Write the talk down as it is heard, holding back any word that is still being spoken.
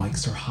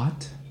mics are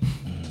hot.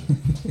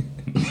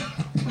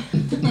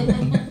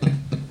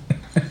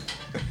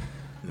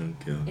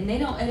 And they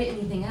don't edit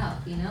anything out,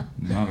 you know?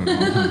 Not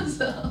at all.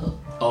 So.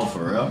 Oh,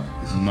 for real?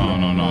 No,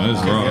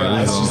 it's raw.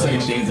 That's just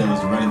like things that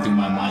was running through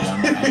my mind.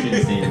 I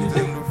shouldn't say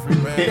this.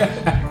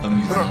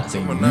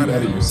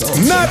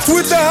 Not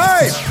with the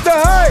hype. The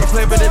hype.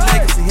 Play by the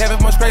legacy,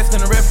 having more strikes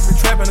than a referee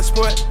trapping the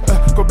sport.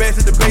 Go back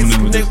to the basics,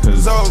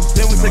 niggas old.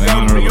 Then we take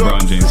out New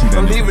York.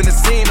 I'm leaving the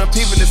scene, I'm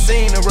peeping the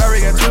scene. And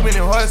Rory got too many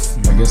horses.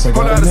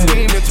 Pull out the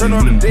steam and turn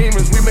on the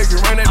demons. We make it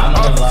run at the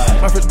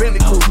office. My first Bentley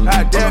coupe,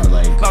 I adapt.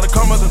 A lot of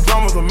commas and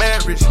dramas were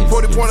mad rich.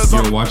 40 pointers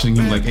on. You're watching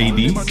him like AD.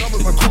 My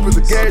coupe is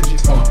a gadget.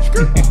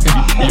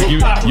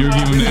 You're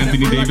giving him the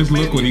Anthony Davis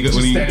look when he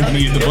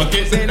used the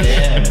bucket.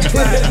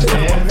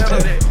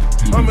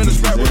 I'm in the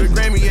spot with a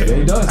Grammy, yeah.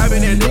 I've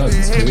been there, nigga,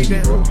 and heavy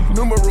down.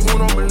 Numero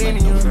uno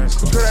millennium.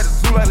 Straight out the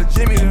zoo like a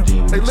Jimmy, them.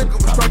 They look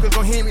up with strikers,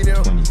 gon' hit me,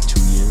 them. 22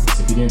 years.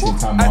 If you didn't take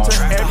time I off,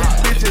 turn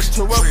average bitches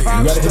to a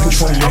pop gotta hit the 20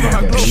 star. year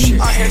mark.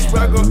 I had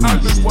swagger,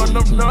 I just one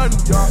of none,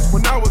 y'all.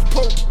 When I was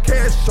broke,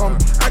 cash on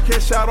me. I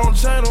cash out on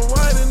Channel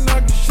White and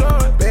I can show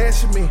it.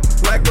 Bashing me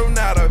like I'm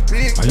not a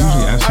big I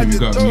usually ask you if you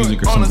got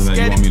music or something that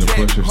you want me to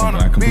push or something.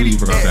 I completely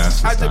forgot to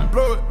ask this time.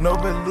 No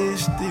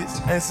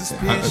ballistics and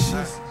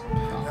suspicious.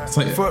 It's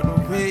like, I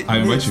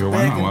invite you.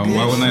 Why not?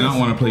 Why would I not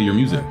want to play your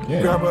music?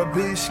 Yeah. Grab a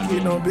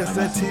biscuit, don't be a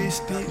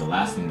statistic. The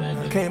last thing that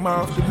I did. Came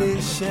off the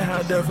mission,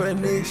 high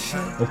definition.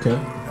 Okay.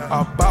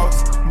 I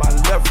bounce, my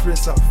left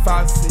wrist a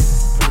faucet.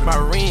 My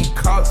ring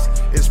cost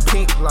is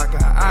pink like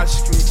an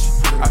ostrich.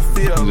 I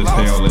feel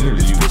lost,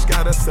 this bitch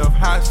got herself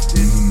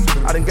hostage.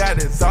 I done got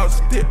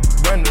exhausted,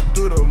 running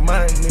through the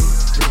money.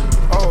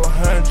 Oh,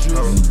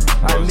 hundreds,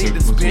 I need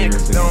to spend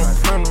it, don't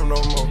print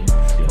no more.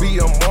 Be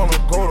a wanna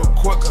go to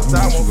court cause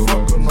I won't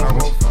fuck with no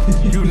more.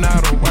 You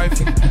not a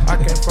wifey, I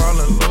can't fall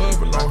in love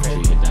but I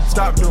can't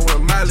stop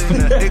doing Miley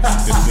and the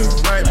ecstasy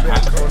right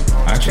back on.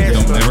 Actually,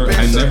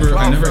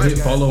 I never hit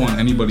follow on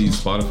anybody's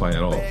Spotify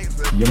at all.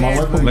 You're my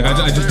work. Like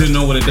I just didn't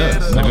know what it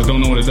does. I just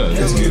don't know what it does.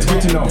 It's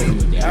good to know.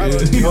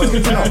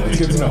 It's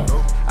good to know.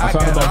 I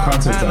found about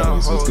content that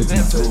way, so it's good to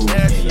know.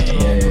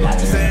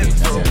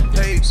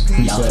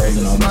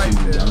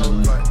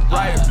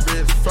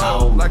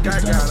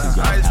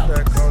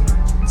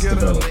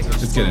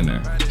 Just get in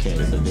there. Okay,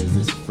 so there's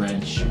this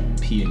French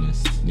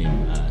pianist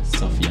named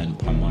Sofiane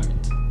Pamart,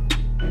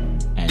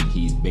 and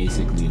he's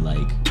basically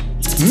like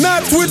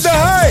not with the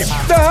hype,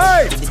 the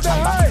hype, the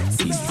hype.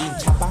 He's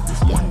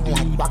this young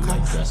dude, like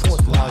dressed as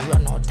fly,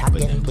 but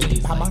then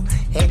plays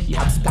like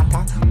piano.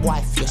 Boy,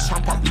 feel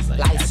shatter.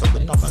 Life so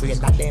we're not afraid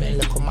that them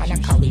little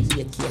man can we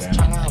be a case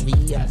stronger. We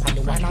and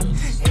the one on.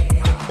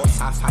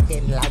 Boss off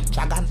again like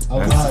dragon.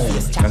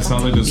 That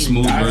sounds like a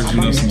smooth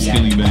version of some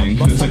Skilly Bang.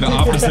 It's like the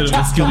opposite of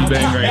a Skilly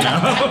Bang right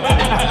now.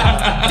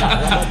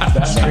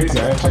 That's crazy.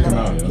 I check him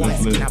out, yo.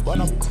 He's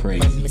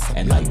crazy.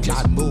 And like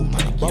just move,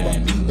 like, you know what I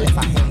mean? Like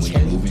when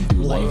you're moving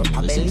through life and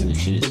you listen to the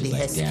shit, it's just like,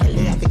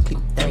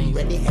 damn. You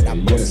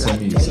gotta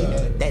send me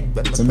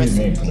his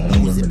name,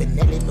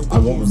 because I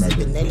won't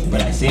remember.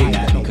 But I say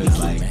that because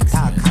like,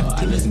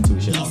 I listen to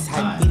shit all the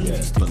time.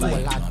 But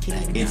like,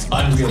 it's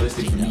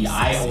unrealistic for me.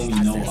 I only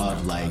know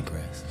of like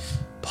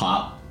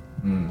pop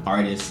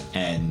artists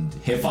and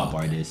hip hop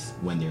artists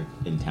when they're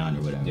in town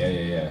or whatever.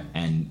 Yeah.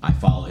 And I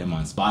follow him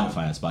on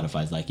Spotify, and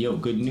Spotify's like, yo,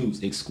 good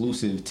news,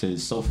 exclusive to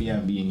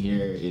Sofiane being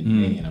here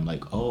in May. And I'm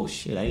like, oh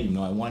shit, I didn't even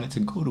know I wanted to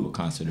go to a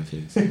concert of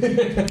his.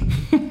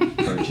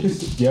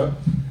 Purchase. Yep.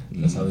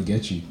 That's how they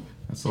get you.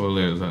 That's so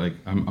hilarious. Like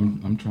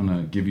I'm trying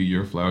to give you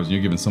your flowers, and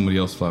you're giving somebody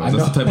else flowers.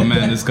 That's the type of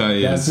man this guy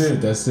is.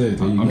 That's it.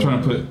 I'm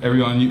trying to put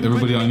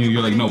everybody on you.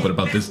 You're like, no, but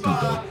about this dude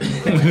though.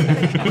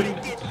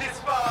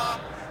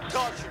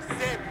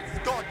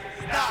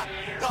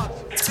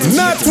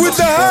 Not with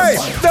the hype,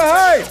 the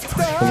hype.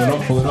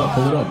 Pull it up.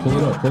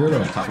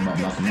 Talking about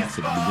Malcolm X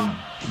at the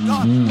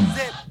beginning.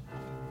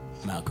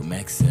 Malcolm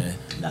X said,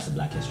 that's a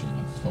Black History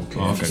Month. Okay.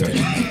 I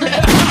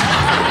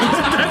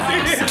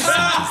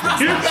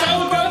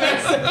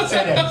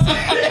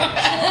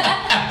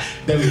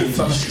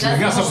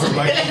got something for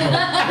Black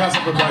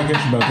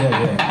History Month.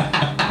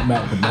 Yeah.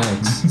 Malcolm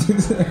X.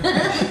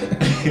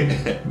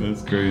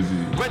 That's crazy.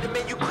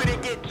 Weatherman, you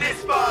couldn't get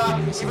this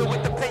far. Even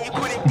with the play, you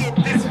couldn't get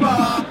this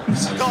far.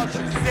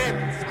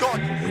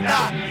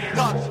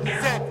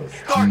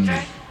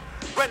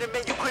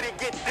 Weatherman, you couldn't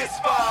get this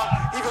far.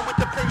 Even with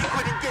the play, you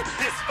couldn't get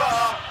this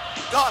far.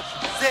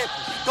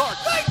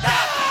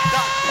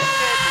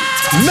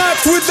 Not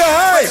with the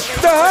hype,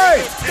 the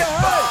hype.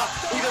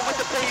 Even with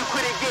the play, you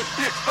couldn't get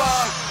this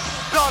far.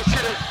 Dog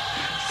shit,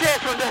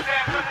 stand from the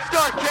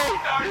start gate.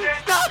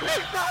 Stop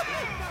it.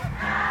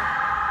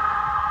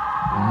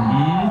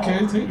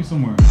 Okay, take me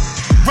somewhere.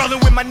 Rolling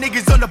with my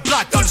niggas on the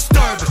block, don't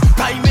disturb us.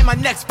 Probably made my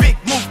next big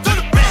move to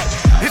the back.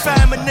 If I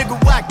am a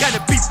nigga, why I gotta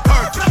be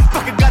perfect?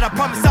 Fucking God, I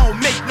promise I won't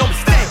make no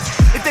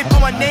mistakes. If they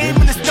put my name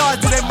in the stars,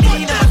 do that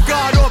mean I'm a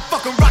god or a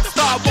fucking rock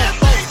star? Won't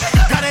boast.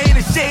 God, I ain't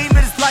ashamed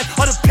of this life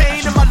or the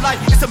pain in my life.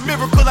 It's a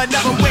miracle I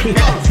never wake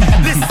up.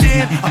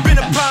 Listen, I've been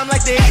a prime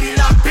like the 89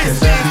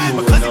 Pistons.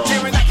 My cousin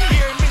Jaren, I can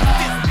hear him in the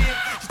distance.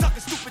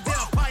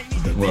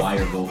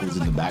 choir vocals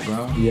in the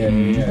background. Yeah.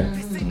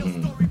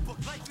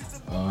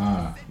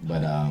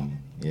 But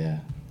yeah.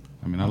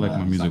 I mean, I like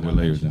my music with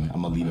layers in it.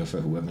 I'm gonna leave it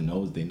for whoever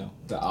knows. They know.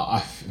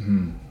 All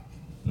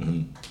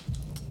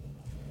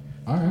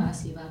I'll right.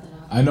 ask you about that.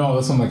 I know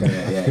that's something like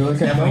I feel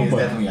like I know, It's but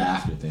definitely an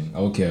after thing.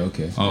 okay.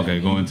 Okay,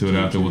 go into it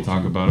after. We'll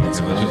talk about it.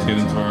 Okay, let's just get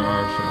into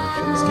our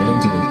shit. Let's get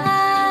into it.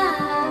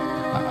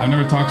 I've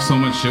never talked so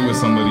much shit with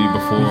somebody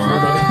before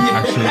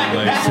actually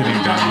like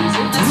sitting down.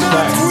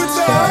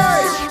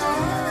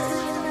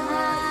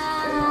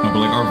 No, but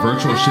like our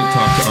virtual shit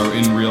talk to our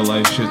in real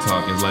life shit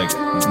talk is like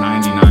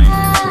 99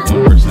 to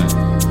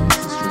 1%.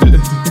 That's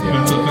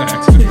a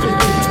fact.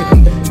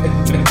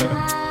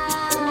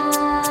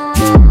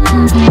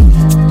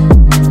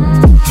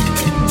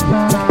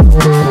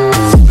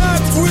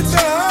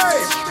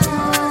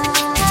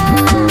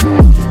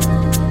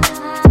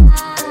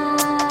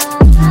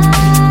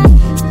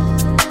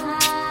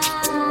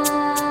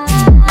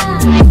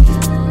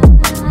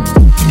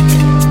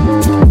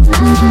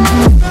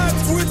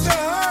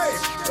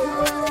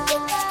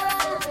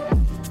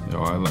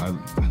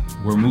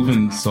 We're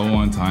moving so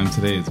on time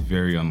today. It's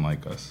very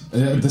unlike us.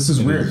 This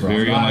is weird, bro.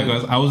 Very unlike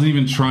us. I wasn't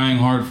even trying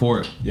hard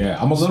for it.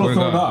 Yeah, I'm a little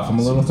thrown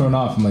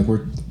off. I'm like,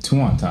 we're 2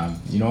 on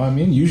time. You know what I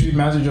mean? Usually,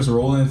 man's are just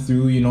rolling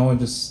through, and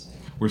just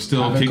we're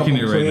still kicking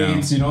it right now.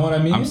 You know what I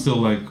mean? I'm still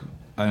like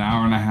an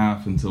hour and a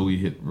half until we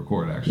hit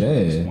record. Actually, at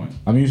this point.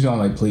 I'm usually on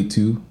like plate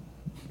 2,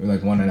 or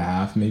like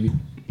 1.5 maybe.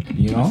 I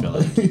feel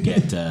like you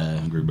get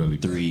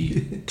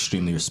 3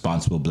 extremely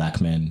responsible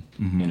black men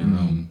in a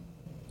room.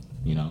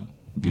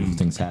 Beautiful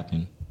things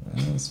happen.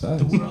 That's fast.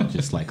 The world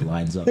just like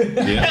lines up. Yeah,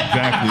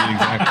 exactly.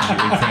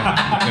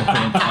 That's what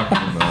I'm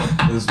talking about.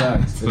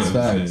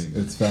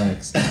 It's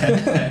facts.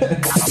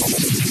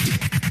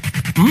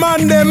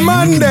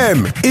 Man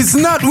them. It's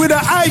not with a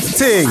hype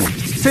thing.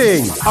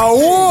 A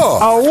war.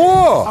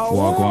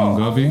 Walk on,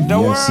 Govey.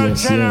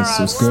 Yes.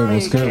 What's good,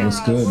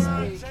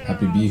 man?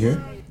 Happy to be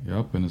here.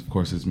 Yep, and of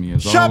course it's me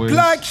as Shop always.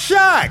 like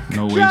Shaq.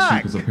 No waste shoot,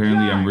 because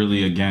apparently I'm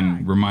really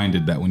again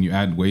reminded that when you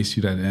add waste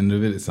shoot at the end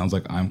of it, it sounds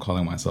like I'm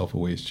calling myself a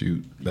waste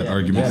shoot. That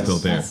argument's still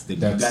there. You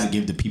gotta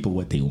give the people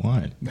what they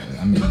want.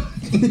 I mean,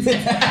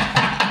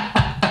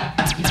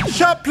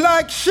 Shop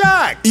like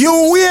Shaq.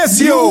 You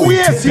waste you.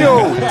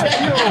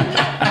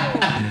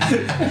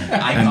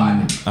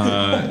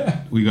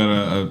 We got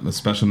a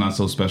special, not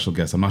so special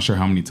guest. I'm not sure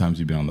how many times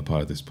you've been on the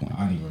pod at this point.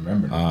 I don't even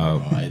remember.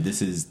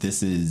 This is.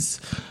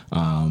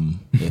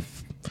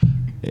 If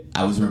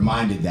I was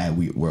reminded that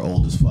we're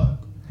old as fuck,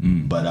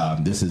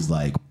 but this is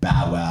like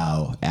Bow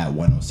Wow at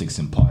 106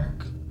 in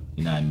Park.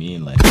 You know what I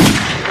mean? Like,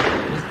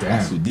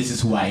 this is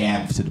who I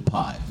am to the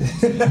pod.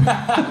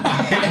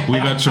 We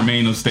got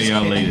Tremaine of Stay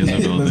Out Late in the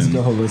building. Let's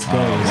go. Welcome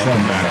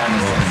back.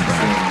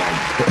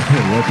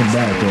 Welcome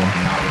back, bro.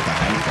 Not with the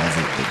hype, as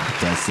it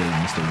does say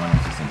Mr.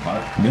 106 in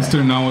Park.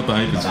 Mr. Not With the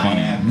Hype is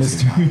funny.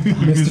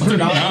 Mr.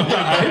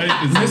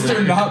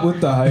 Not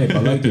With the Hype. I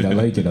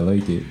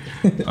like it.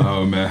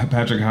 Oh man,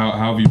 Patrick, how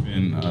have you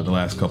been the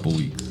last couple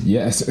weeks?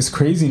 Yeah, it's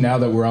crazy now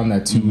that we're on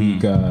that 2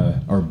 week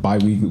or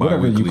bi-weekly,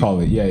 whatever you call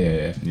it.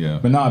 Yeah.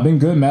 But no, I've been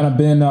good, man. I've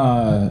been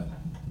to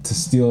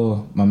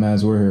steal my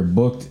man's word here,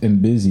 booked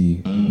and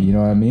busy. You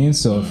know what I mean?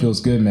 So it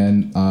feels good,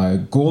 man.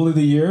 Goal of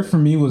the year for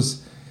me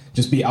was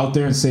just be out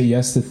there and say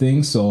yes to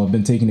things. So I've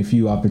been taking a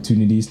few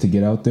opportunities to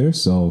get out there.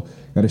 So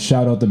got a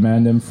shout out to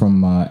Mandem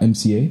from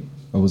MCA.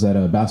 I was at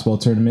a basketball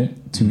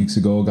tournament 2 weeks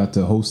ago. Got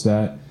to host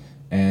that,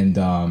 and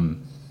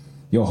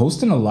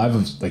hosting a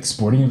live like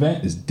sporting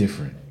event is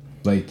different.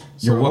 Like,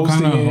 so what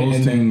kind of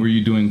hosting were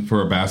you doing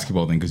for a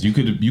basketball thing? Because you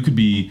could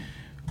be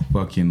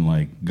fucking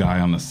like guy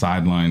on the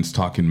sidelines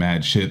talking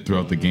mad shit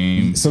throughout the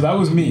game. So that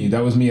was me,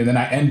 and then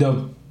I end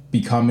up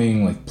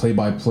becoming like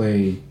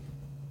play-by-play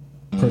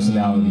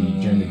personality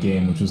during the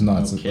game, which was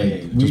nuts.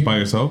 Okay. Like, Just by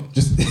yourself?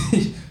 Just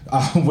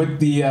with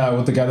the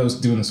guy that was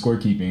doing the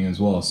scorekeeping as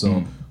well.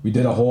 So we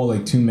did a whole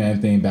like 2-man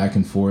thing back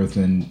and forth,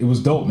 and it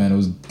was dope, man. It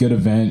was a good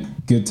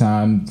event, good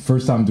time.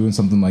 First time doing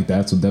something like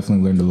that, so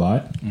definitely learned a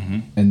lot.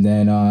 And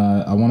then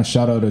I want to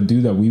shout out a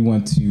dude that we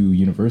went to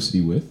university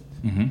with.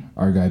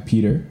 Our guy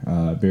Peter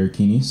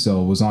Barricchini.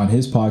 So it was on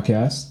his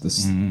podcast, the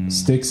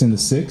Sticks and the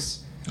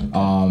Six.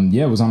 Okay.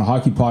 It was on a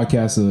hockey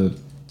podcast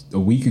a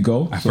week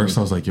ago. At first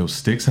I was like, yo,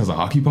 Sticks has a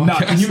hockey podcast? No,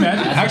 can you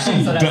imagine?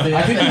 Actually,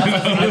 I think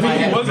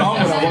he was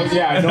on when I was.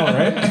 Yeah, I know,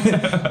 right?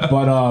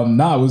 But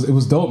it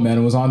was dope, man.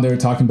 It was on there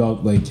talking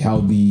about like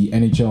how the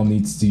NHL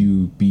needs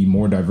to be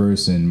more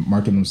diverse and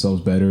market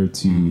themselves better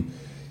to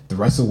the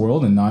rest of the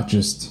world and not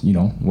just,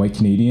 white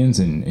Canadians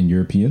and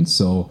Europeans.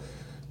 So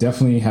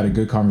definitely had a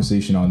good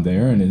conversation on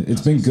there, and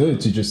it's been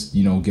good to just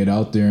get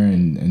out there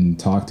and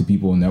talk to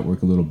people and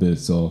network a little bit.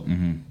 So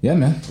yeah,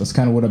 man, that's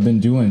kind of what I've been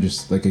doing.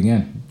 Just like,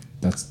 again,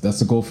 that's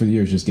the goal for the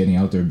year, is just getting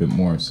out there a bit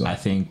more. So I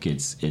think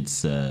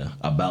it's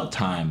about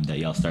time that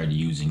y'all started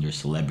using your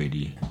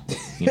celebrity.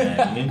 You know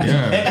what I mean?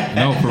 Yeah,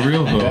 no, for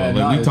real though.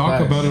 Yeah, we talk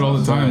facts. about it all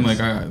the time.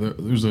 Like I think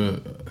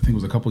it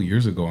was a couple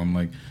years ago. I'm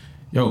like,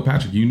 yo,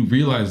 Patrick, you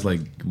realize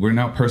like we're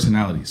now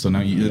personalities. So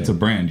now it's a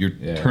brand.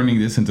 You're turning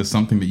this into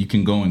something that you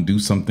can go and do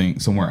something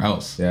somewhere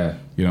else. Yeah.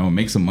 You know,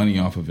 make some money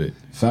off of it.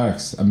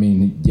 Facts. I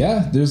mean,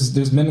 yeah,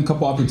 there's been a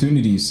couple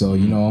opportunities. So,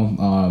 you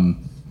know,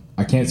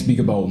 I can't speak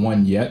about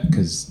one yet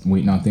because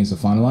waiting on things to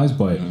finalize.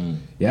 But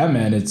yeah,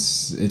 man,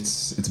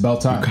 it's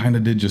about time. You kind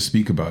of did just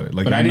speak about it.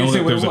 Like, but I know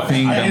that there's a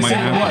thing that might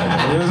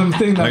happen. There's a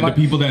thing that like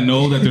the people that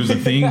know that there's a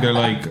thing, they're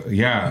like,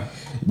 yeah.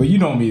 But you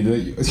know me,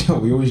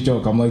 we always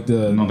joke. I'm like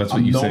the no, that's what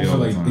I'm you say all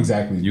the like time.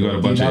 Exactly. You got a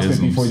the bunch of announcement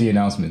isms before the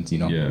announcement. You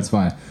know, yeah. It's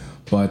fine.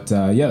 But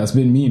yeah, that's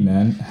been me,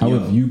 man. How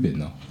have you been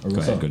though? Go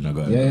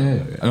ahead.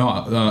 Yeah. No,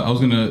 I was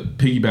gonna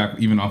piggyback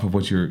even off of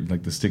what you're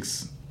like the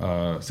Six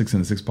and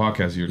the Six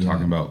podcast. You're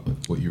talking about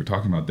what you were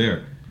talking about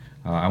there.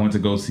 I went to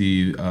go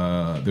see.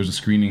 There's a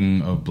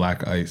screening of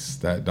Black Ice,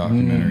 that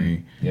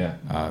documentary.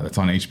 That's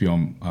on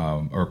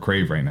HBO or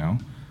Crave right now.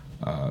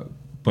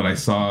 But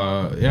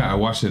I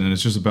watched it, and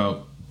it's just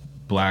about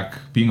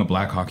being a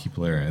black hockey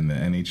player in the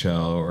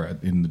NHL or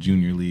in the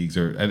junior leagues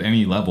or at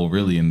any level,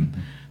 really, and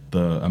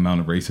the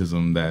amount of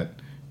racism that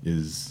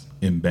is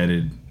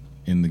embedded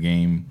in the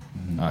game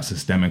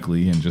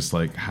systemically, and just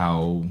like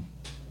how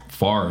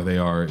far they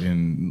are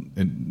in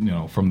you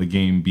know, from the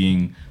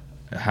game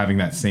having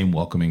that same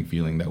welcoming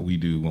feeling that we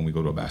do when we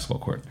go to a basketball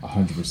court.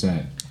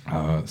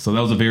 100%. So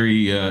that was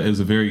it was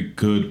a very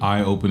good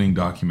eye-opening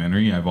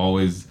documentary. I've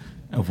always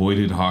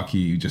avoided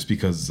hockey just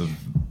because of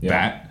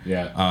that.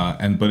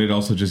 But it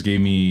also just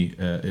gave me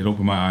it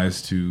opened my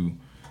eyes to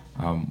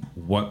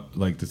what,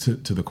 like,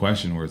 to the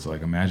question where it's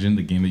like, imagine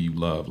the game that you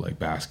love, like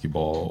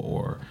basketball,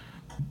 or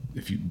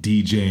if you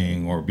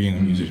DJing or being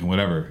a musician,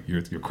 whatever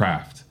your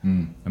craft.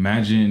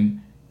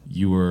 Imagine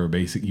you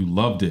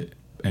loved it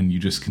and you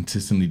just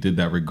consistently did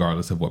that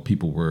regardless of what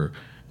people were,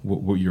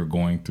 what you're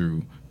going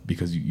through,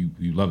 because you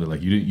loved it.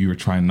 Like you were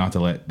trying not to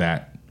let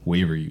that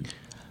waver you.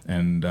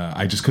 And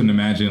I just couldn't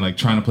imagine like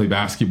trying to play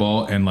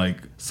basketball and like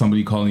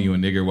somebody calling you a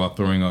nigger while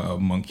throwing a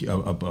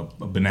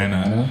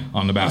banana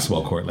on the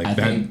basketball court. Like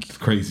that's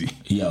crazy.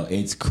 Yo,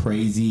 it's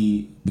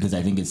crazy because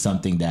I think it's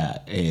something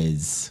that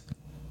is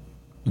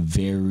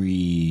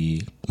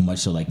very much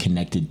so like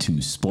connected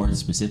to sports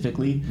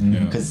specifically.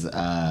 Because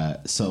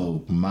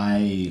so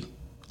my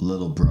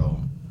little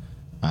bro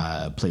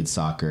played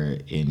soccer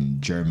in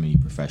Germany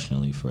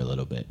professionally for a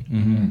little bit.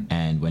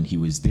 And when he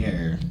was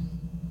there,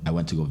 I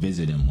went to go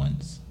visit him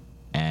once.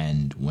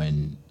 And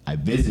when I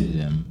visited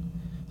him,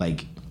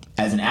 like,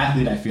 as an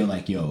athlete, I feel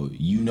like, yo,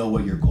 you know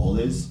what your goal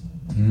is.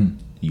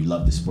 You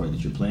love the sport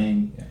that you're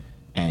playing.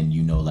 And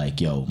you know,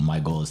 like, yo, my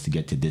goal is to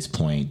get to this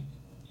point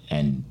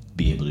and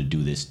be able to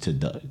do this to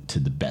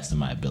the best of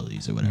my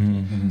abilities or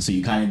whatever. So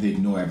you kind of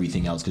ignore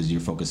everything else because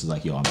your focus is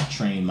like, yo, I'm going to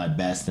train my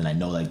best. And I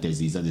know, like, there's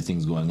these other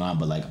things going on.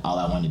 But, like, all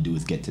I want to do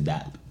is get to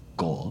that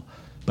goal.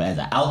 But as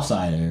an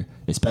outsider,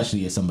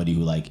 especially as somebody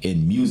who, like,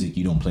 in music,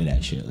 you don't play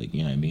that shit. Like,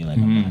 you know what I mean? Like,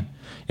 I'm not,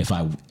 if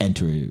I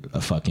enter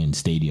a fucking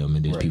stadium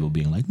and there's people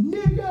being like,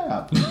 nigga.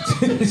 I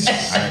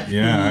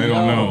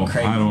don't know.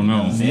 Crazy, I don't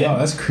know. Yeah,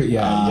 that's crazy.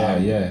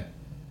 Yeah.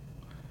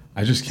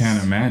 I just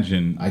can't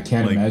imagine. I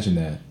can't imagine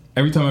that.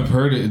 Every time I've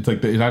heard it, it's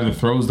like it either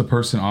throws the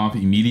person off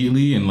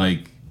immediately, and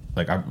like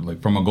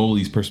from a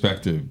goalie's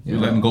perspective, you're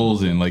letting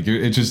goals in. Like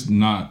it's just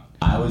not.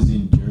 I was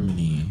in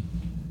Germany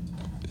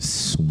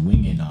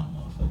swinging on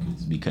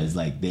motherfuckers because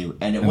like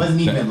it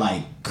wasn't even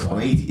like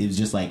crazy. It was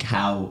just like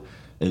how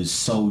it was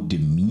so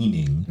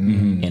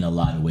demeaning in a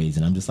lot of ways,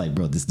 and I'm just like,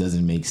 bro, this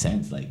doesn't make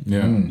sense. Like, you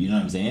know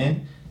what I'm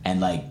saying? And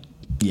like,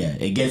 yeah,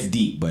 it gets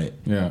deep, but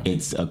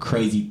it's a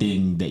crazy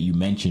thing that you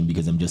mentioned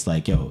because I'm just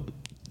like, yo,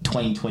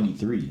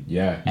 2023.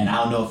 And I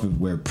don't know if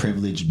we're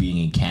privileged being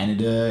in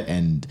Canada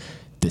and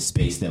the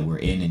space that we're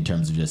in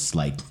terms of just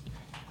like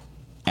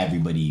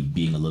everybody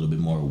being a little bit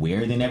more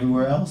aware than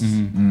everywhere else.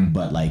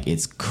 But like,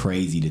 it's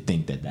crazy to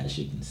think that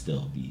shit can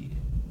still be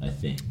a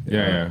thing.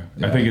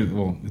 I think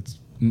it's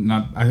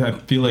not. I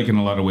feel like in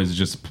a lot of ways it's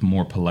just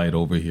more polite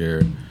over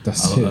here.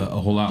 That's a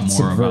whole lot it's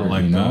more about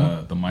like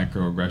the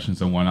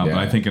microaggressions and whatnot. But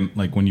I think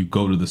like when you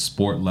go to the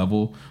sport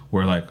level,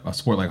 where like a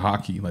sport like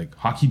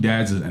hockey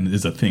dads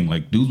is a thing.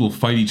 Like dudes will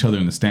fight each other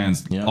in the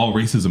stands, all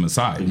racism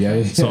aside.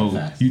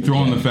 So you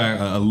throw in the fact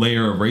a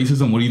layer of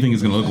racism. What do you think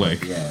it's gonna look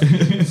like?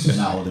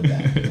 Not holding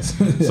back.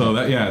 So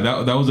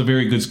that was a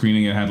very good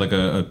screening. It had like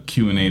a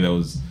Q&A that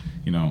was,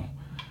 you know.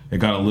 It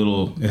got a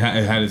little. It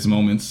had its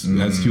moments,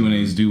 as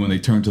Q&As do when they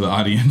turn to the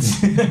audience.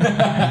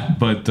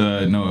 But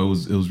no,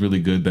 it was really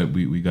good that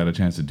we got a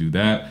chance to do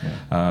that.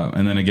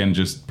 And then again,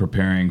 just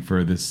preparing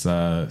for this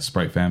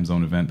Sprite Fam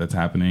Zone event that's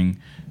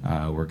happening.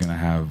 We're gonna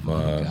have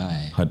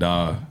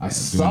Hada. I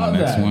saw the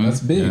next one.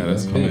 That's big. Yeah,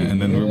 that's coming.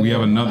 And then we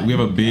have another. We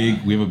have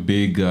a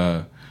big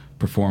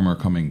performer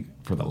coming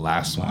for the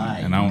last one,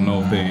 and I don't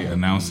know if they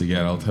announced it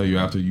yet. I'll tell you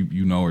after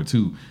you know her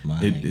too.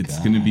 It's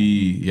gonna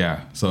be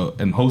So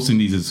and hosting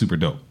these is super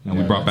dope, and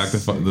we brought back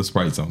the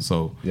Sprite Zone.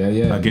 So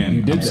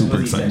again, I'm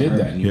super excited.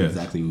 I knew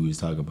exactly what we was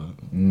talking about.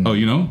 Oh,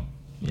 you know?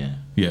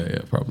 Yeah,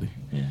 probably.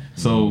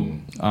 So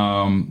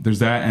there's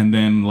that, and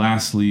then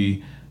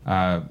lastly,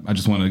 I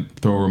just want to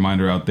throw a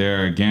reminder out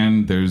there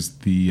again. There's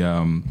the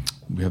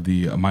we have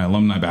my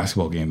alumni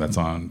basketball game that's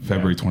on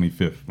February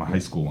 25th, my high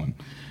school one.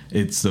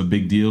 It's a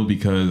big deal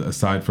because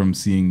aside from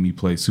seeing me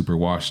play super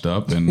washed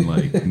up and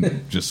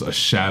like just a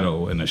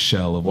shadow and a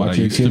shell of what I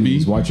used to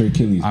be, watch your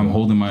Achilles. I'm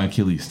holding my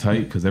Achilles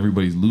tight because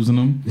everybody's losing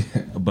them.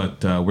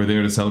 But we're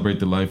there to celebrate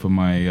the life of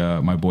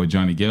my boy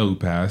Johnny Gale who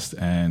passed,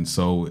 and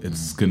so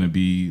it's gonna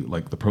be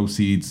like the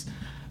proceeds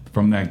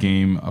from that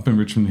game up in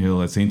Richmond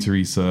Hill at St.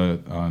 Teresa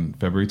on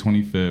February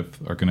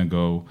 25th are gonna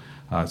go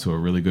to a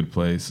really good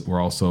place. We're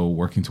also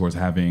working towards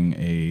having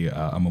a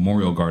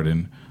memorial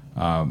garden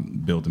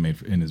built and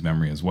made in his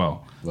memory as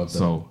well.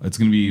 So it's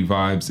gonna be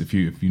vibes. If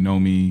you know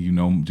me, you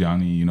know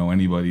Johnny, you know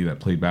anybody that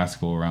played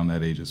basketball around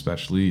that age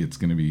especially, it's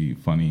gonna be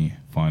fun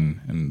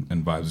and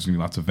vibes. There's gonna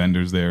be lots of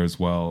vendors there as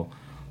well.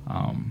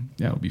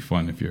 It'll be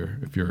fun if you're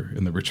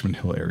in the Richmond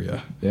Hill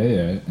area.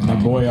 Yeah. And my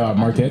boy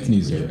Mark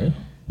Anthony's there, right?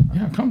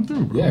 Yeah, come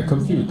through, bro. Yeah,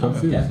 come through.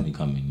 Definitely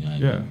coming.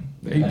 Yeah.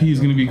 The AP is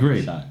gonna be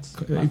great.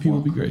 The AP will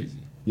be great.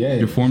 Yeah.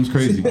 Your form's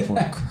crazy.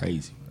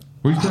 Crazy.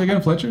 Where'd you play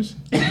again, Fletcher's?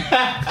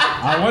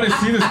 I want to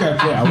see this guy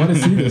play. I want to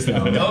see this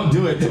now. Don't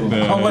do it to him.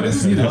 I want to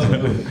see this.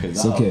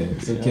 It's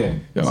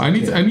okay. Yo, I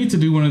need to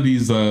do one of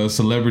these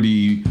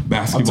celebrity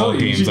basketball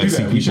games I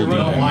see people do. You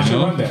don't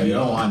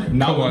want it.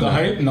 Not with the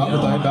hype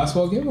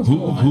basketball game.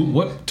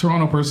 What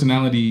Toronto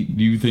personality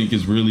do you think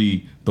is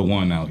really the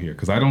one out here?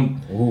 Because I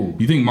don't. Ooh.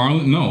 You think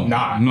Marlon? No,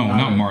 not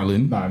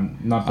Marlon.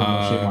 Not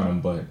putting shame on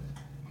him, but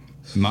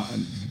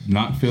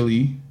not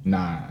Philly.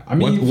 Nah, I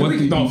mean,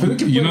 Philly can play,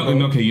 you know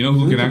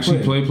who can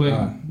actually play?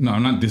 No,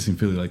 I'm not dissing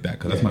Philly like that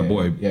because that's my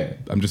boy. Yeah.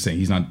 I'm just saying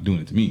he's not doing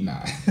it to me.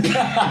 Nah.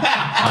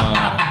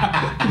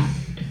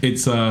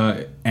 It's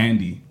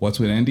Andy. What's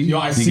with Andy? Yo,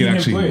 I seen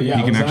him play. Yeah,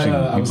 he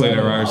played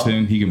at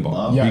Ryerson. He can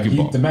ball. Yeah, he can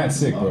ball. The man's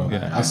sick, bro.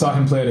 Yeah. I saw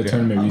him play at a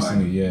tournament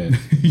recently. Yeah.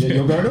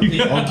 You guard him?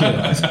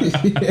 Okay.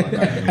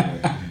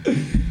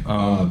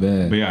 Oh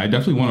man! But yeah, I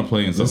definitely want to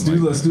play in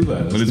something. Let's do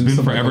that. But it's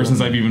been forever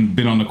since I've even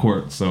been on the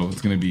court, so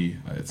it's gonna be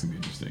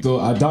interesting. So,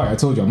 Doc, I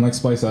told you I'm like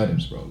Spice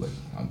Adams, bro. Like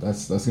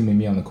that's gonna be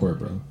me on the court,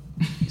 bro. I'm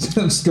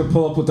just gonna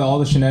pull up with all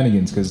the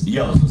shenanigans because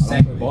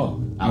I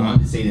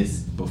wanted to say this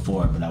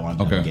before, but I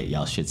wanted to get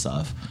y'all shits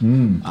off.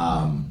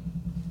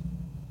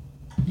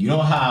 You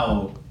know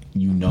how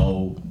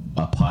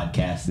a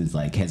podcast is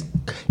like has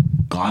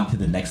gone to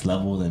the next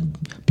level and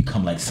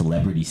become like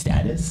celebrity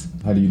status?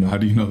 How do you know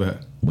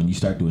that? When you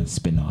start doing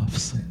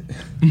spin-offs.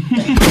 When you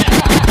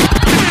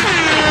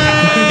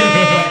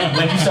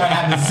start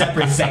having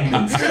separate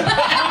segments.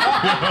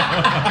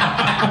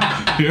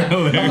 You're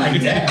hilarious.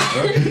 Like that.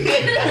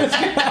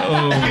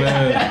 Oh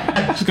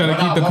man. Just gotta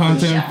keep the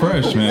content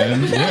fresh,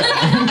 man.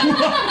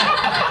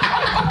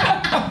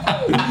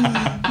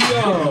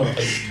 Yo,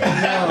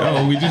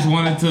 we just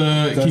wanted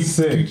to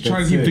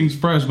try to keep things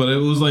fresh, but it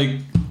was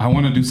like I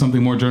want to do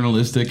something more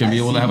journalistic and be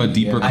able to have a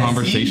deeper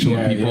conversation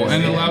with people,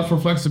 and it allows for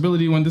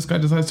flexibility when this guy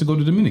decides to go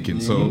to Dominican,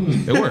 so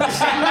it works.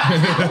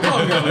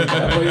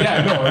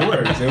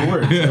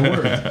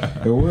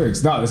 It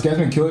works. No, this guy's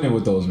been killing it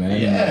with those,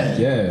 man.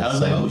 Yeah. I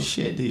was like, oh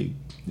shit, dude.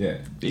 Yeah,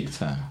 big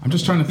time. I'm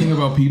just trying to think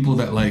about people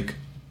that like,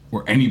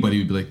 where anybody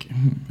would be like,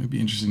 it'd be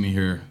interesting to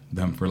hear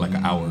them for like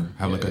an hour,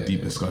 have like a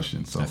deep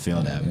discussion. So I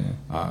feel that.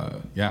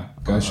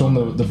 Gotta show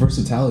them the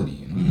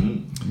versatility.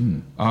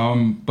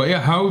 But yeah,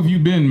 how have you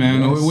been,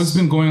 man? Yes. What's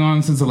been going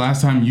on since the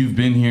last time you've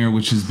been here?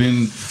 Which has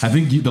been, I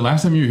think the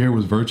last time you were here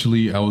was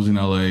virtually. I was in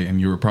LA,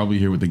 and you were probably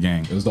here with the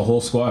gang. It was the whole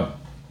squad.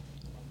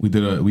 We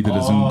did a Zoom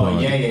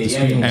pod. Yeah.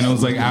 And it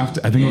was like after,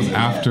 I think it was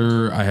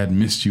after I had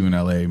missed you in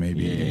LA,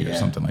 maybe or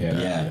something like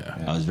that. Yeah,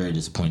 I was very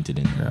disappointed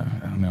in it. Yeah,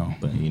 I don't know,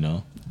 but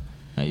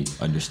I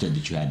understood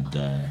that you had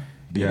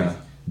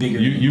bigger.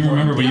 You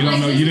remember, but you don't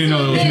know. You didn't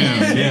know it was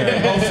him.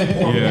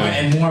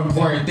 And more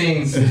important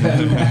things at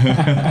the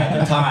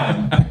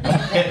time.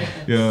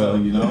 So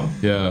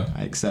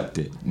I accept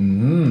it.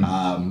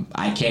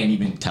 I can't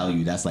even tell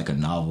you that's like a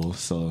novel.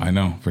 So I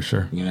know for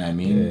sure. You know what I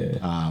mean?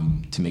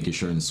 To make it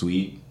short and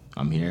sweet,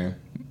 I'm here.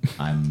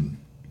 I'm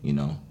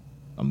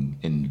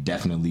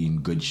definitely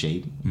in good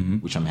shape,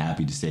 which I'm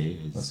happy to say.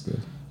 That's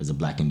good. As a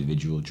black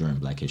individual during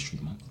Black History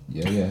Month.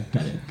 Yeah.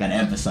 Gotta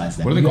emphasize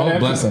that. What do they call it?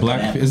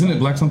 Black? Isn't it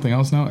Black something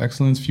else now?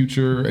 Excellence,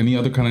 future, any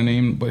other kind of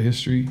name but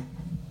history?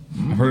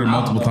 I've heard it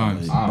multiple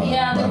times.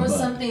 Yeah, there was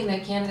something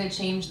that Canada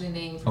changed the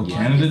name. Oh,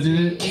 Canada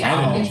did it?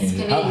 Canada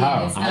changed it.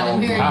 How? It's not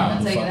American,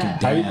 I'll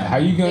tell you that. How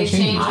you gonna change it? They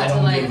changed it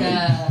to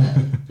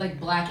like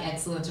Black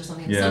Excellence or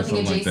something. Yeah,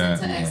 something adjacent like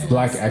to Excellence.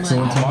 Black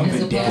Excellence Month?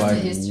 As opposed to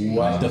history.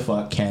 What the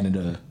fuck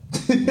Canada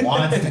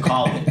wants to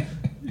call it.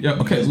 Yeah,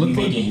 okay. I love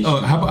making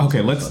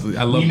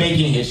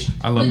history.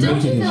 I love that. But don't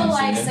you feel history.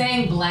 like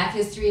saying Black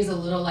history is a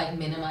little like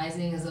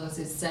minimizing as though it's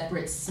a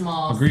separate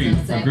small Agreed.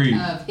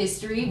 of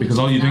history? Because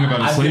all you think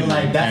about is slavery. I feel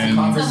like that's a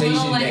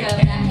conversation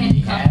that can be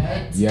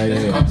had. That's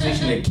a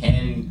conversation that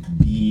can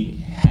be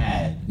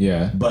had.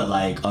 Yeah. But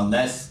like,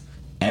 unless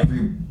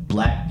every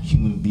black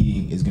human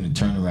being is going to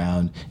turn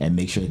around and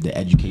make sure that the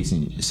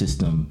education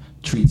system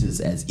treats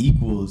us as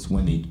equals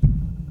when they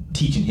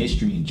teaching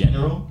history in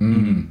general,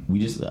 we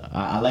just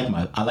I like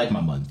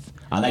my month.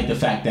 I like the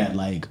fact that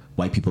like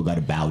white people got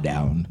to bow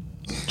down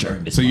So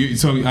that's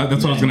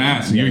what I was gonna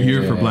ask. You're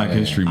here for Black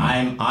History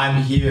Month.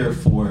 I'm here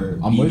for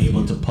being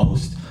able to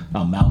post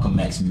a Malcolm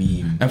X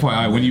meme.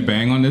 FYI, when you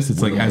bang on this, it's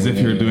like as if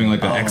you're doing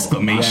like an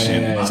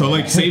exclamation. So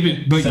like save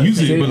it, like use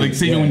it, but like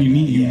save it when you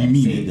need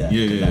it.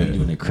 Yeah. I'm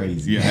doing it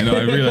crazy. Yeah, I know.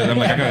 I realize. I'm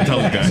like, I gotta tell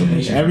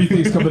this guy.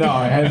 Everything's coming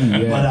out heavy.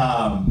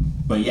 Yeah.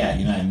 But yeah,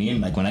 you know what I mean.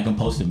 Like when I can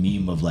post a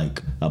meme of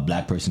like a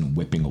black person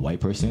whipping a white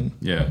person.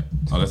 Yeah.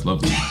 Oh, that's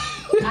lovely.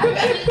 I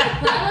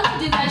love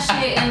to do that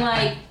shit in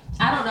like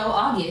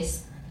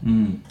August. I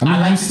mean,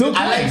 I still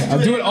can.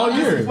 I do it all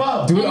year.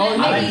 Well. Do it all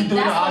year. That's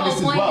the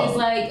whole point. Is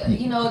like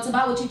it's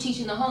about what you teach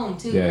in the home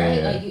too, right?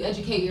 Yeah. Like you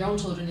educate your own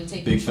children to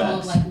take control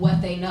of like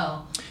what they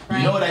know. Right?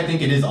 You know what I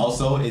think it is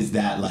also is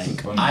that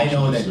like I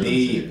know that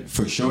they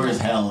for sure as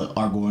hell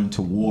are going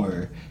to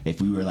war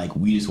if we were like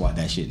we just want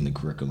that shit in the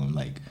curriculum.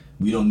 Like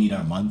we don't need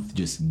our month.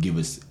 Just give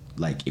us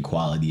like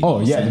equality.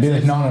 Oh yeah, they'd be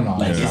like no.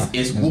 Like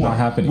it's war, not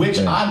happening. Which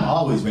I'm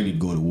always ready to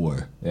go to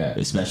war. Yeah,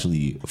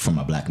 especially for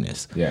my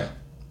blackness. Yeah.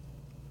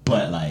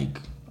 But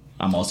like,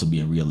 I'm also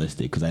being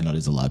realistic because I know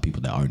there's a lot of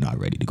people that are not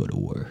ready to go to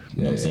war.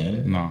 You know what I'm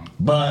saying? No.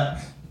 But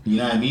you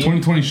know what I mean?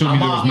 2020 showed me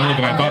there was more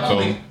than I thought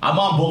though. I'm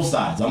on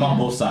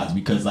both sides.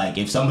 Because like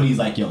if somebody's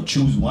like, yo,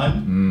 choose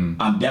one,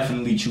 I'm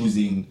definitely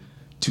choosing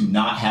to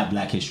not have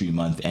Black History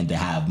Month and to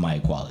have my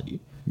equality.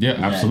 Yeah,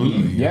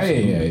 absolutely. I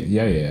mean?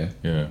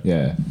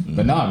 Yeah.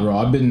 But nah, bro,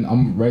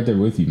 I'm right there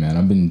with you, man.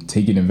 I've been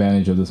taking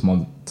advantage of this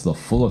month to the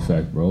full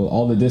effect, bro.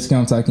 All the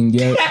discounts I can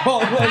get.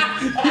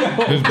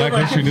 There's Black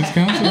History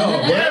discounts?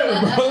 Bro.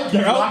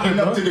 You're walking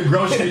up to the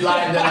grocery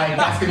line, they're like,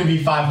 that's gonna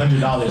be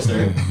 $500,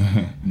 sir.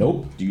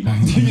 Nope. Do you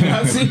not see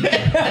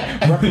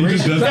that?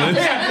 Reparations.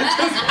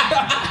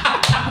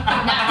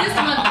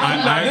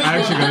 I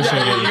actually gotta show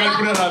you. You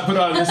gotta put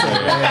it on this side.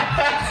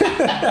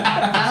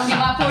 I don't get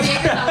my 40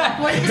 acres. I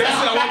want 40%. That's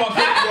what I want my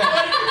 40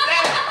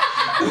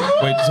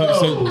 Wait,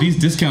 so these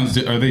discounts,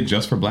 are they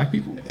just for black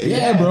people?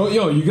 Yeah, bro.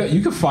 Yo,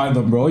 you can find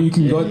them, bro. You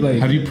can go like.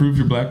 How do you prove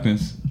your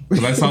blackness?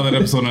 Because I saw that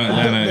episode in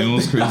Atlanta and it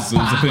was crazy. It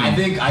was a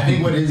thing. I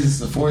think what it is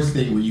the forced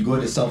thing when you go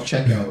to self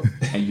checkout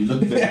and you look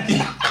them,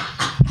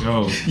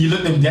 you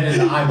look them dead in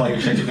the eye while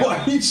you're checking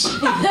out.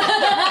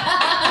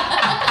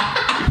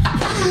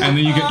 And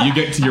then you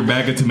get to your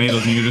bag of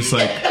tomatoes and you're just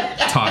like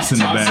tossing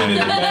the bag.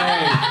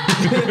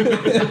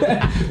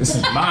 This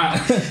is mine.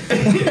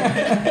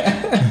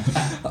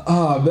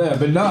 Oh man,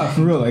 but nah,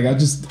 for real. Like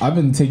I've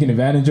been taking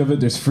advantage of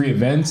it. There's free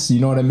events, you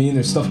know what I mean?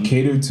 There's stuff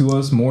catered to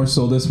us more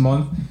so this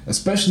month,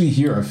 especially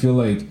here. I feel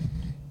like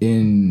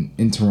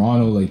in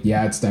Toronto, like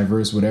it's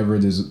diverse, whatever.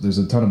 There's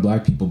a ton of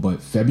black people,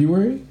 but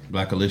February,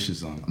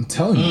 Blackalicious on. I'm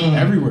telling you,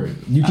 everywhere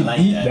you can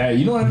eat that.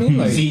 You know what I mean?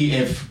 Like, see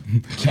if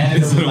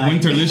Canada was like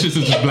Winterlicious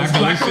is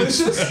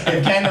Blackalicious.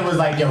 If Canada was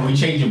like, yo, we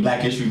changing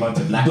Black History Month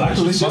to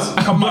Blackalicious.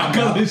 Come on,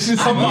 Blackalicious.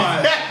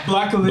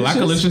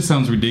 Blackalicious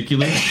sounds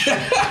ridiculous.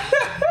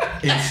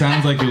 It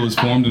sounds like it was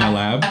formed in a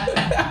lab.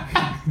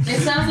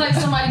 It sounds like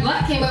somebody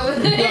black came up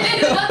with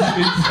it.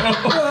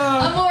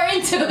 I'm more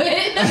into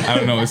it. I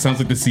don't know. It sounds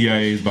like the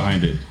CIA is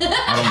behind it.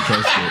 I don't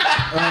trust it.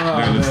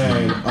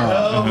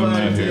 Oh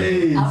my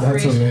days.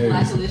 That's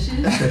hilarious.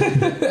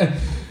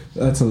 Blackalicious.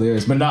 That's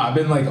hilarious. But nah, I've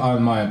been like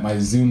on my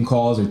Zoom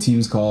calls or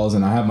Teams calls,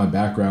 and I have my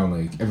background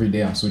like every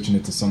day. I'm switching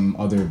it to some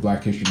other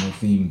Black History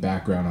Month themed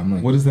background. I'm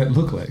like, what does that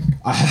look like?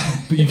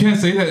 But you can't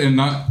say that and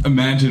not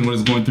imagine what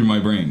is going through my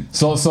brain.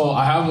 So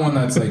I have one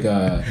that's like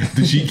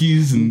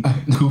dashikis and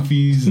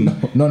kufis and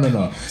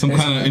no. Some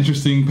kind of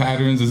interesting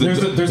patterns.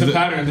 There's a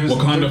pattern. There's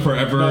Wakanda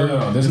Forever.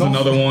 No. There's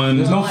another one.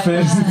 There's no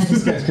fist.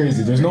 This guy's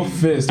crazy. There's no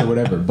fist or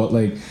whatever. But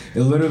like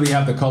it literally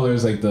have the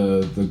colors like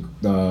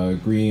the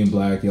green,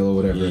 black, yellow,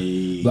 whatever.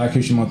 Black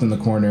History Month in the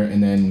corner,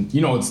 and then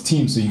it's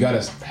team, so you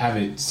gotta have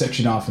it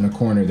sectioned off in a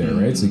corner there,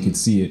 right? So you can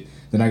see it.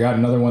 Then I got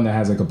another one that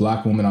has like a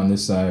black woman on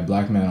this side,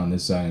 black man on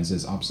this side, and it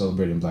says I'm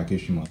celebrating Black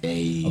History Month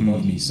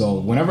above me. So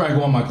whenever I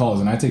go on my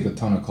calls, and I take a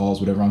ton of calls,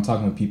 whatever, I'm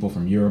talking with people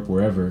from Europe,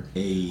 wherever,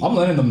 I'm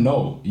letting them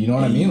know. You know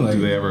what I mean? Like,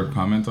 do they ever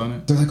comment on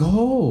it? They're like,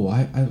 oh,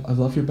 I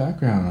love your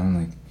background. I'm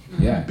like,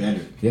 yeah,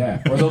 better.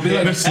 Yeah. Or they'll be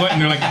like, they're sweating.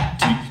 They're like,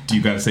 do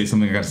you gotta say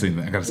something? I gotta say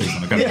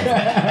something.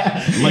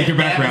 Like your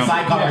background.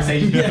 Side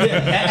conversation.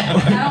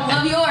 I don't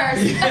love yours.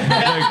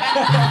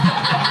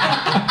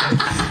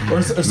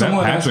 or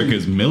someone Patrick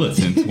is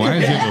militant. Why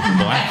is it with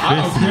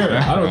black fist?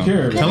 I don't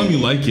care. Tell him you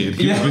like it.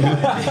 You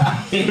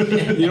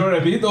know what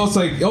I mean? Though it's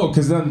like,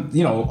 because then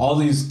all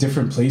these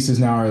different places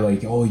now are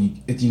like,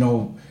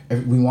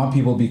 we want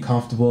people to be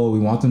comfortable. We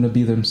want them to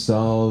be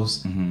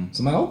themselves. Mm-hmm.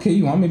 So I'm like, okay,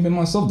 you want me to be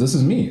myself? This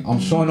is me. I'm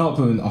showing up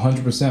in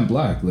 100%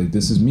 black. Like,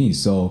 this is me.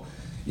 So,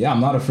 yeah,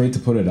 I'm not afraid to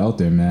put it out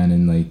there, man.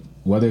 And, like,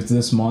 whether it's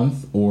this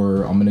month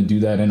or I'm going to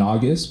do that in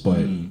August, but,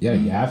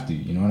 you have to.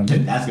 You know what I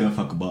mean? That's going to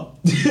fuck him up.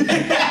 But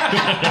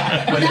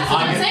that's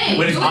what I'm saying.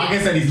 When it's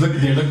August and he's looking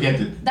at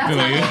it. That's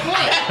my whole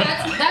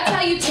point. That's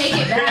how you take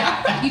it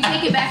back. You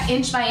take it back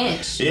inch by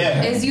inch.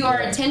 Yeah. Is you are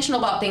intentional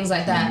about things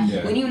like that.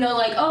 Yeah. When you know,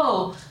 like,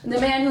 oh, The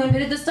man who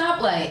invented the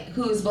stoplight,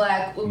 who's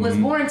black, was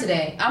born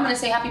today. I'm going to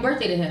say happy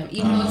birthday to him,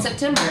 even though it's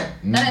September.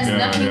 That has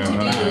nothing to do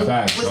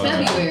with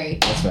February.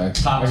 That's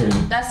facts.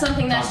 That's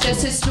something that's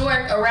just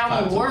historic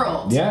around the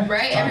world. Yeah.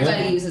 Right?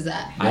 Everybody uses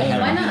that.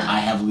 Why not?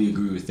 I heavily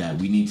agree with that.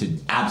 We need to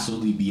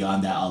absolutely be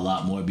on that a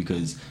lot more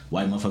because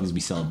white motherfuckers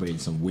be celebrating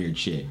some weird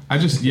shit.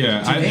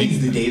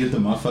 Today's the day that the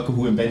motherfucker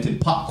who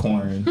invented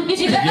popcorn.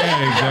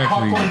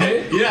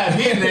 Exactly. Yeah,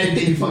 me and then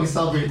you fucking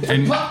celebrate.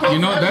 And you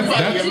know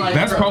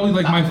that's probably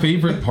like my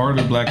favorite part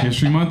of Black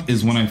History Month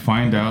is when I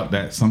find out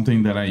that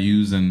something that I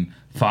use and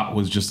thought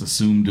was just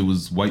assumed it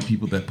was white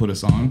people that put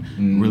us on,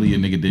 really a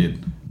nigga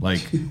did.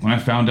 Like when I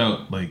found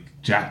out like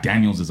Jack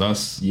Daniels is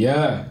us.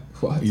 Yeah.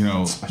 What? You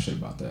know, I should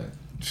have bought that.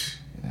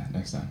 Yeah,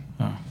 next time.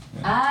 Oh.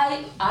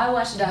 Yeah. I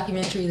watched a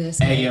documentary this.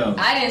 Hey yo.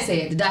 I didn't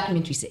say it. The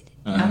documentary said it.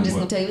 I'm just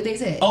gonna tell you what they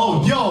said.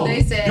 Oh yo.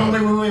 They said.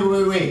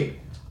 Yo, wait.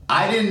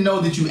 I didn't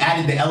know that you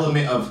added the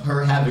element of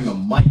her having a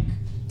mic.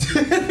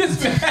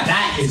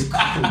 that is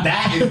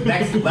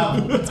next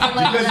level. Because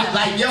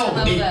like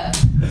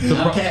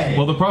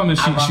the problem is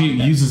she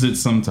uses it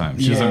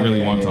sometimes. She doesn't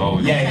really want to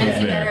always.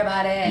 Yeah. Better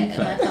about it.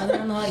 My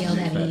father-in-law yelled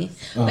at me.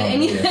 But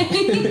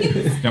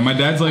anyway. Yeah, my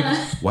dad's like,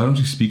 why don't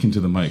you speak into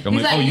the mic? I'm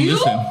like, you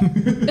listen.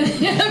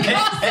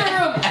 Across the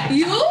room.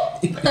 You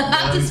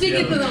have to speak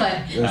into the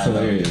mic. That's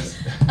hilarious.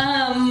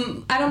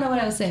 I don't know what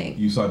I was saying.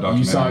 You saw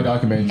a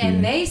documentary.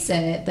 And they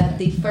said that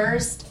the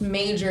first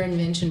major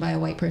invention by a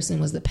white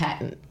person was the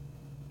patent.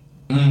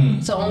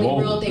 So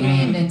only real thing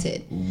they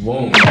invented.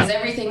 Because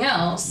everything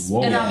else,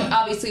 and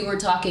obviously we're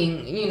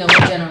talking, we're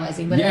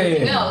generalizing, but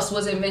everything else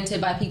was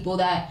invented by people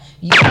that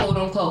you quote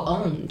unquote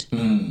owned,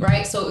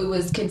 right? So it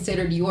was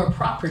considered your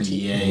property.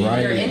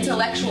 Your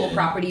intellectual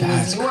property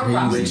was your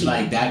property. Which,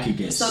 like, that could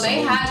get so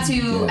they had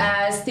to,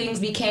 as things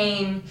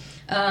became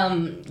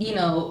separate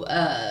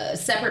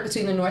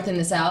between the North and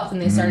the South,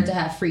 and they started to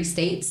have free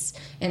states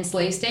and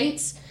slave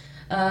states.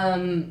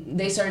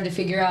 They started to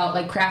figure out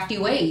like crafty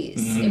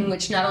ways in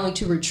which not only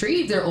to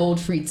retrieve their old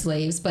freed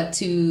slaves, but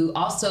to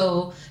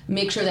also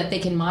make sure that they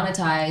can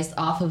monetize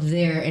off of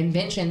their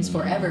inventions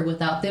forever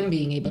without them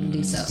being able to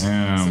do so. So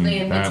they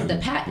invented the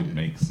patent.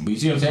 But you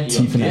see what I'm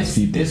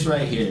saying? This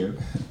right here,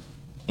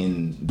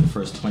 in the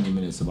first 20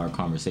 minutes of our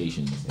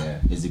conversations,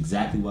 is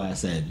exactly what I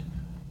said.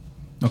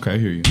 Okay, I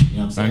hear you. You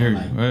know what I'm saying?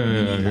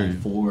 I hear you.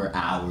 4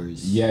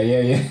 hours. Yeah.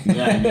 You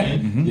know what I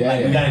mean? We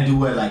gotta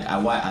do it. Like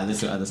I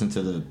listen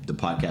to the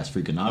podcast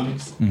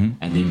Freakonomics, and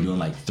they're doing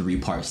like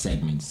 3-part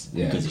segments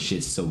because the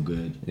shit's so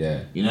good.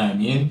 Yeah. You know what I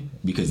mean?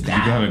 Because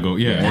that you gotta go.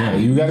 Yeah.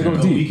 You gotta go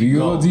deep. You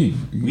go deep.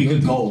 We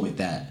could go with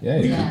that.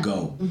 Yeah. We could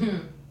go.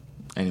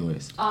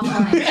 Anyways.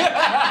 Offline.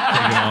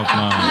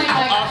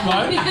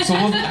 So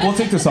we'll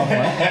take this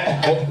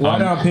offline. Why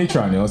not on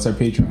Patreon? What's our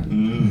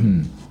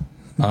Patreon?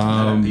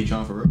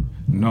 Patreon for real?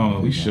 No,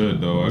 we should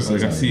though. I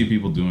see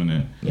people doing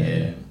it.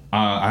 Yeah.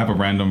 I have a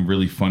random,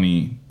 really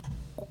funny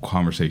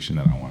conversation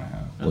that I want to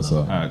have. What's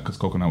up? Because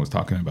Coco and I was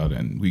talking about it,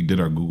 and we did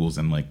our Googles,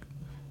 and like,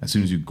 as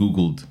soon as you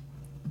Googled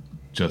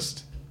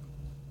just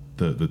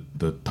the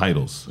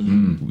titles,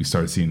 we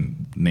started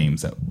seeing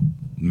names that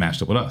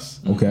matched up with us.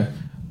 Okay.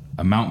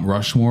 A Mount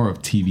Rushmore of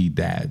TV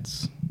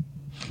dads.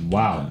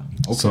 Wow.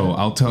 Okay. So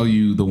I'll tell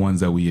you the ones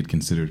that we had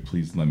considered.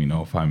 Please let me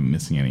know if I'm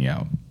missing any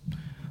out.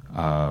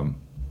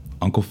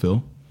 Uncle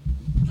Phil.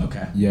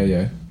 Okay.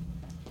 Yeah.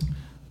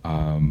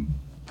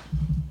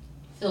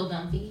 Phil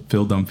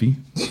Dunphy.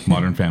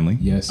 Modern Family.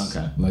 Yes.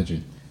 Okay.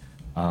 Legend.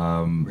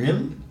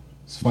 Really?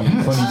 It's funny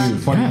dude.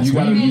 Funny. Yes, you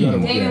gotta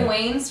Damon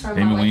Wayans from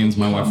Damon Wayans,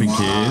 My Wife and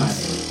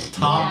Kids.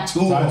 Top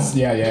 2. That's,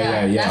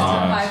 yeah. That's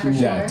top 5 for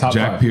sure. Top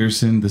Jack 5.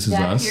 Pearson, This Is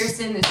Us. Jack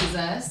Pearson, This Is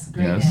Us.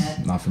 Great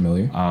dad. Not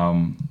familiar.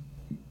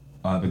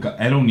 The guy,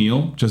 Ed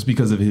O'Neill, just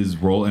because of his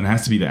role, and it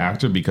has to be the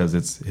actor because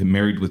it's him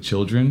Married with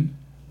Children.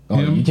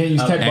 You can't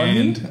use Ted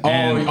Bundy?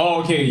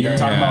 Okay. You're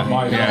talking about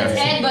my It's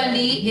Ted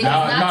Bundy. It's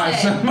not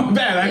Ted. My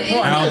bad.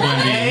 Al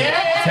Bundy.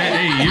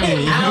 Ted,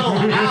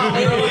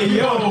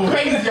 yo,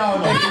 crazy y'all.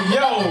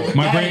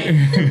 My brain.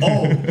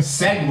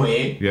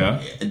 Segue.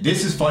 Yeah.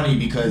 This is funny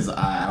because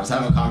I was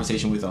having a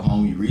conversation with a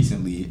homie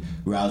recently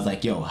where I was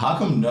like, yo, how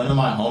come none of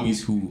my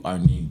homies who are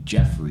named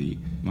Jeffrey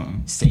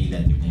say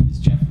that their name is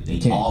Jeffrey?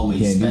 They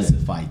always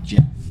specify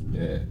Jeff.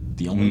 Yeah.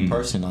 The only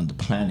person on the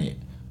planet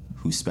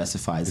who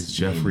specifies it's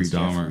Jeffrey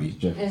Dahmer.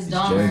 It's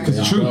Dahmer. Because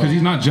it's true, because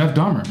he's not Jeff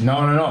Dahmer.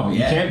 No. You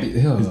can't be.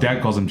 His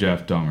dad calls him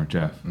Jeff Dahmer.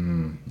 Jeff.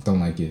 Don't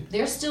like it.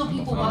 There's still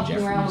people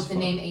walking around with the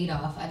name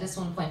Adolf. I just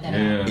want to point that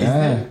out.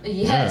 Yeah.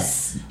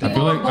 Yes. I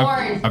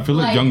feel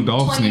like Young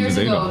Dolph's name is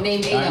Adolf.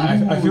 Named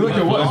Adolf. I feel like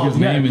it was. His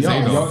name is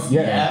Adolf.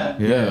 Yeah.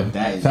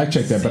 Fact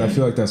check that, but I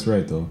feel like that's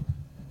right though.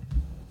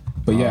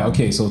 But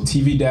okay. So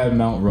TV Dad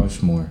Mount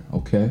Rushmore.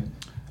 Okay.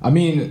 I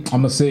mean,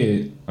 I'm gonna say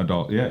it.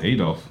 Adolf.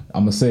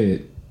 I'm gonna say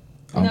it.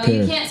 No,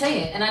 you can't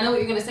say it. And I know what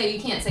you're going to say. You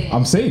can't say it.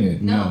 I'm saying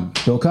it. No.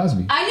 Bill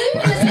Cosby. I knew you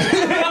were going to say it.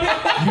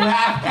 You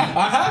have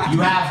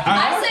to.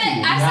 I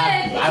said.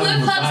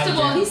 Cliff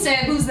Huxtable. He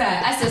said, "Who's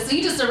that?" I said, "So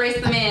you just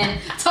erased the man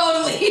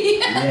totally."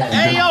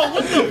 Hey yo,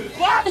 what the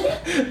fuck?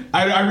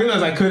 I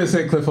realized I could have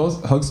said Cliff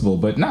Huxtable,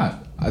 but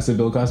not. I said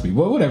Bill Cosby.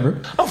 Well,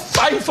 whatever. I'm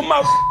fighting for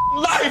my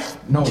life.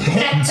 No, don't.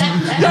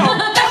 Yo,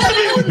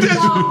 with this.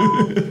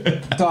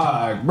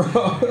 Dog,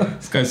 bro.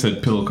 This guy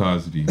said Bill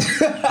Cosby. You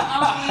said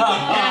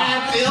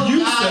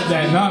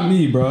that, not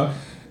me, bro.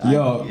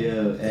 Yo,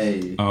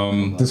 hey.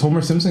 Does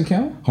Homer Simpson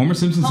count? Homer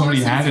Simpson,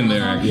 somebody had in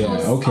there. Actually.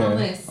 Yeah,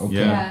 okay.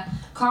 Yeah.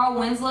 Carl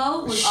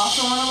Winslow was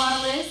also on a lot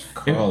of lists.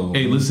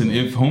 Hey, listen,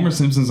 if Homer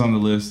Simpson's on the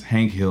list,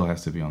 Hank Hill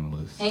has to be on the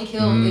list. Hank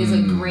Hill is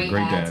a great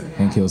dad.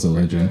 Hank Hill's a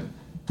legend.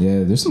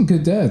 Yeah, there's some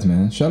good dads,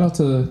 man. Shout out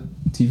to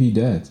TV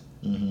dads.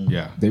 Mm-hmm.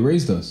 Yeah, they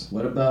raised us.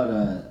 What about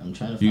I'm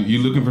trying to find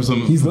you looking for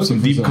some deep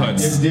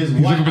cuts. He's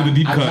looking for the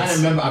deep cuts. Trying to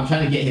remember. I'm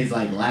trying to get his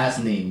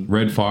last name.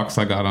 Red Fox,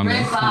 I got on there.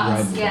 Red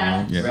Fox,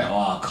 yeah.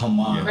 Oh, come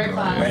on. Red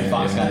Fox. Red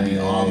Fox gotta be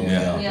all the way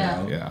up.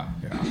 Yeah.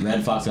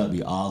 Red Fox gotta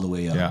be all the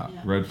way up. Yeah,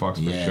 Red Fox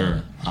for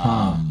sure.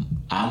 I'm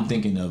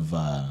thinking of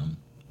the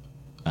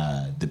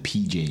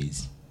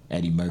PJs.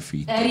 Eddie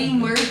Murphy. Eddie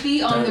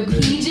Murphy on the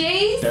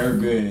PJs? They're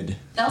good.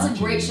 That was a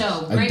great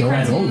show. Great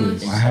I don't know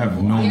this. I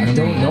have no I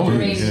don't know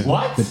this.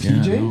 What? The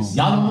PJs?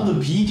 Y'all don't know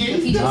the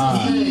PJs? The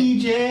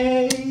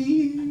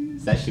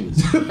PJs. That shit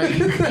was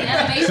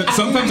crazy.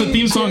 Sometimes the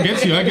theme song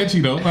gets you. I get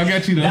you though.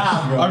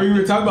 Nah, bro. I mean, we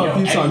were talking about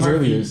theme songs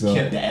earlier, so.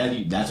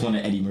 That's one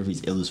of Eddie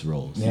Murphy's illest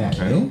roles. Yeah.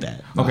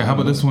 Okay, how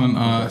about this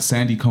one?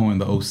 Sandy Cohen,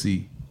 the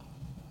OC.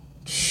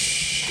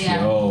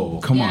 Yeah. Yo,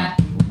 come on.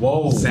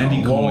 Whoa.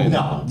 Sandy Cohen.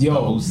 No.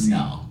 Yo.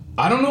 No.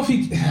 I don't know if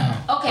he. Okay,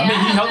 I mean,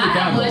 he held it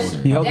down.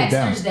 He held it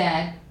down. Dexter's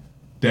dad.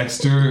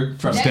 Dexter's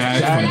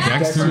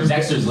dad from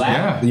Dexter's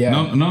Lab? Yeah.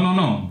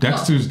 No.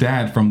 Dexter's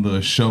dad from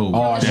the show.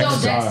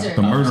 Dexter.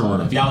 The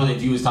murderer.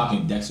 If you was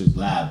talking Dexter's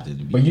Lab,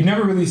 then but you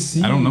never really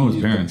see. I don't know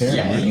his parents.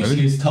 Yeah, you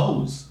see his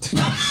toes. That's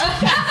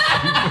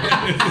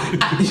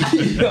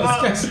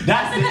the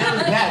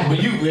dad. When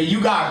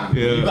you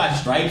got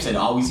stripes and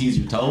all we see is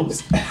your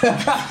toes. What are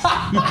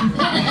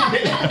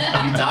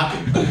you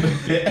talking?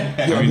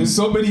 There's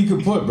so many you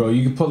could put, bro.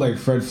 You could put like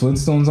Fred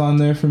Flintstones on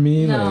there for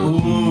me. No.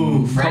 Like,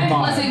 ooh, Fred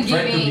wasn't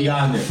Fred could be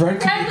on there.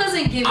 Fred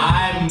wasn't giving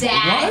dad.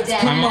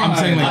 I'm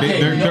saying like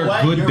they're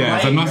good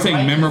dads. I'm not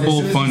saying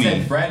memorable, funny.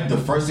 Said Fred, the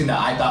first thing that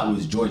I thought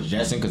was George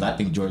Jetson because I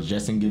think George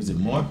Jetson gives it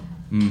more.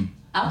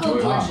 I'll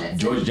go George Jetson.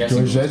 George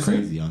Jetson was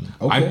crazy on it.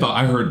 Okay.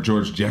 I heard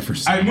George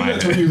Jefferson. I knew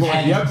that's what you were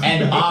going. Yep.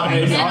 And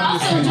obviously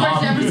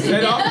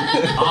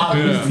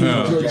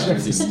George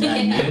Jefferson.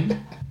 Ain't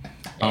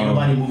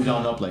nobody moved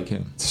on up like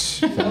him.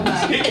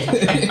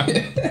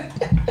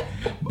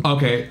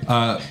 Okay.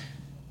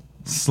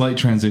 Slight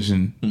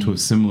transition to a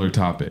similar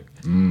topic.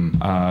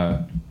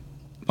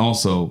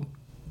 Also,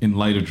 in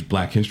light of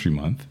Black History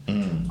Month,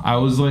 I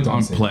was like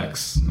on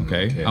Plex.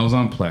 Okay? I was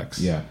on Plex.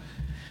 Yeah.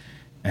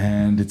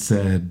 And it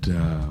said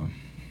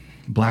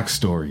Black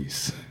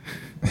Stories.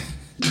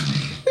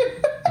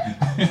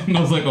 And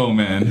I was like, oh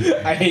man,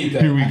 I hate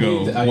that. Here we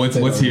go.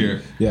 What's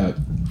here? Yeah.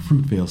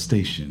 Fruitvale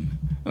Station.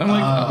 And I'm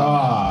like,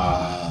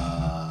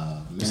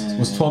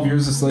 was 12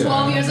 Years a Slave.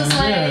 12 Years a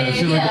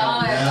Slave.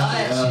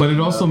 Yeah. But it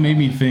also made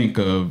me think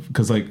of,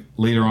 because like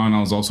later on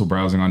I was also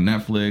browsing on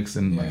Netflix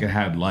and like it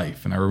had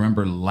Life, and I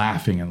remember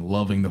laughing and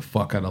loving the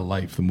fuck out of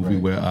Life, the movie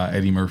with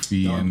Eddie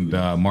Murphy and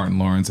Martin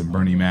Lawrence and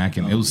Bernie Mac,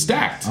 and it was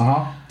stacked.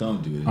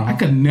 Don't do it. I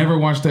could never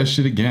watch that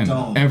shit again,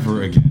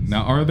 ever again.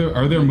 Now, are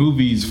there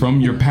movies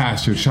from your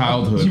past, your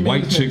childhood?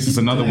 White Chicks is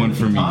another one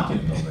for me.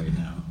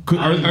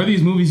 Are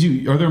these movies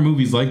are there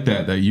movies like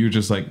that you're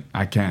just like,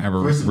 I can't ever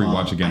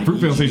rewatch again?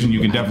 Fruitvale Station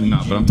you can definitely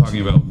not, but I'm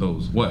talking about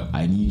those. What?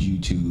 I need you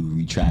to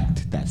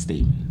retract that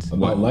statement.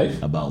 About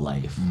Life? About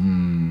Life.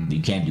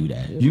 You can't do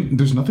that.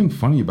 There's nothing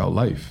funny about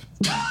Life.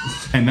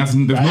 And there's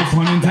no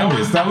pun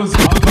intended. That was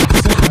clever.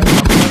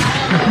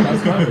 That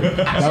was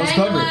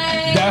clever.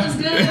 That was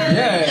good.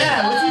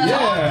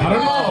 Yeah. I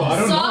don't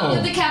know. Soft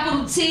with the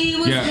capital T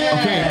was good.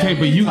 Okay,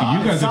 but you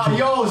guys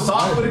are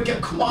soft with a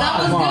come on. That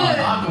was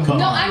good.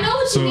 No, I know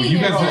what you mean. You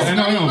guys, I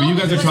know, but you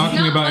guys are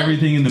talking about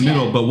everything in the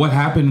middle. But what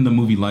happened in the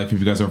movie Life, if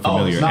you guys are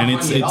familiar?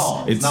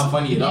 It's not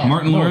funny at all.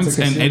 Martin Lawrence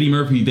and Eddie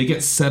Murphy, they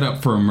get set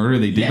up for a murder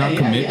they did not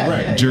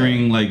commit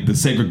during like the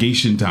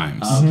segregation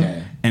times.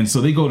 Okay. And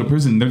so they go to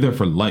prison. They're there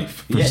for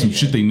life for some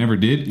shit they never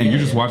did, and you're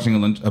just watching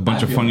a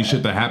bunch of funny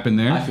shit that happened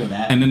there. I feel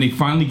that. And then they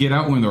finally get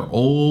out when they're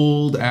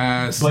old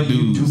ass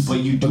dudes.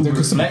 You do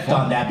reflect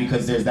on that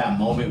because there's that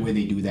moment where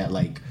they do that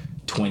like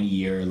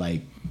 20-year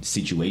like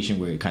situation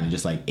where it kind of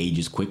just like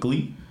ages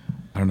quickly.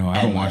 I don't know. I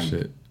haven't watched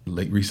it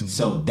recently.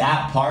 So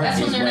that part. That's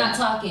when they're not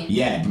talking.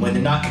 Yeah, when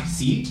they're not.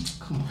 See.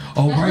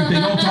 Oh right, they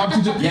don't talk to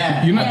each other.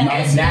 Yeah, you're not.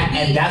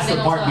 And that's the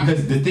part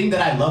because the thing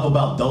that I love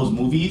about those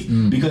movies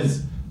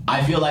because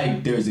I feel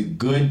like there's a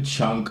good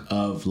chunk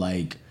of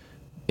like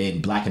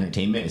in black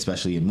entertainment,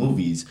 especially in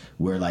movies,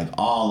 where like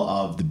all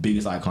of the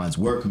biggest icons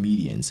were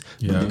comedians.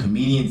 But the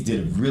comedians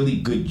did a really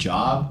good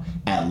job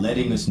at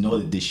letting us know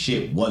that this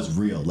shit was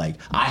real. Like,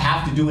 I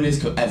have to do it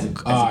as a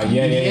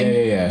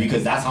comedian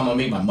because that's how I'm gonna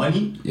make my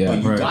money. Yeah,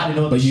 but you gotta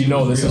know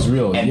this is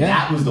real. And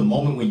that was the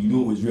moment when you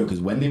knew it was real, because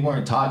when they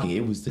weren't talking,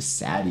 it was the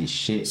saddest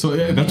shit. So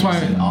that's why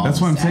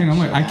I'm saying, I'm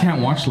like, I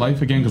can't watch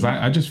Life again because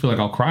I just feel like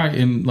I'll cry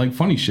in like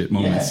funny shit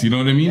moments. You know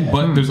what I mean?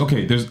 But there's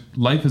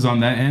Life is on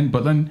that end,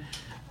 but then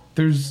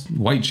there's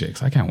white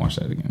chicks. I can't watch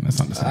that again. That's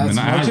not the same. And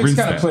I rinsed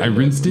that. I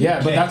rinsed it.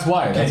 Yeah, but that's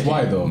why. That's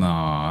why though. No,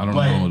 I don't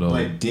know though.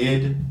 But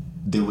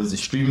there was a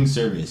streaming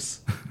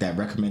service that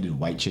recommended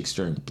white chicks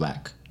during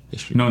Black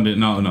History. No.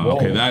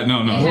 Okay, that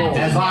no.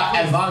 As long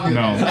as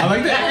no. I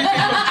like that.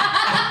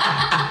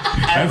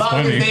 As long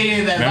as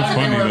they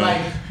were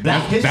like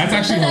Black History. That's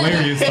actually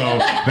hilarious though.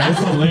 That's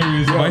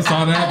hilarious. If I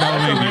saw that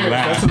would make me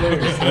laugh.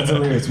 That's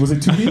hilarious. Was it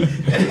Tubi?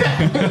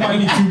 I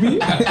need Tubi?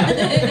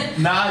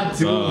 Not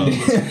Tubi.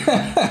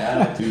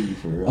 Not Tubi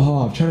for real. Oh,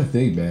 I'm trying to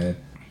think, man.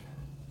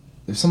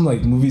 There's some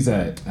like movies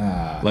that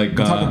like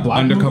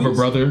Undercover movies?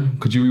 Brother.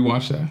 Could you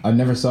rewatch that? I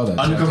never saw that.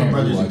 Undercover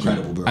Brother is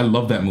incredible, bro. I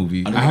love that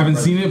movie. I haven't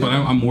seen it, but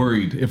I'm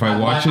worried if I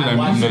watch it. I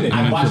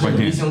watched it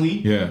recently.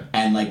 Yeah,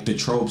 and like the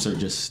tropes are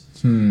just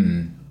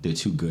they're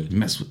too good.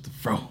 Mess with the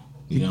fro.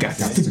 You got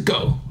to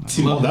go.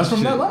 That's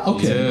from that line?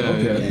 Okay.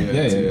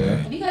 Yeah.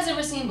 Have you guys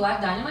ever seen Black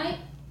Dynamite?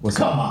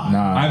 Come on.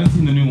 Nah. I haven't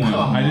seen the new one.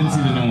 I didn't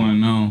see the new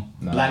one, no.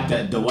 Black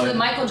the one with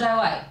Michael Jai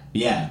White.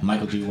 Yeah,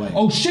 Michael J. White.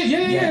 Oh shit,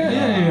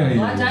 yeah.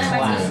 Black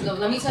Dynamite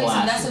let me tell you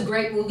something, that's a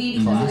great movie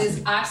because it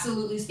is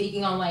absolutely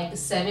speaking on like the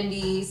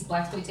 70s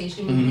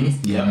blaxploitation movies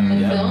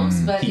and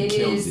films, but it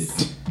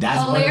is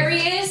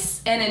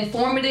hilarious and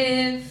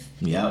informative.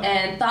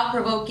 And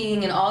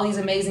thought-provoking and all these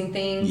amazing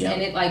things,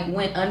 and it like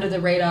went under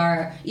the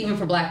radar even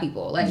for black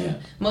people. Like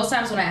most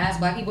times when I ask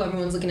black people,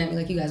 everyone's looking at me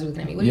like you guys are looking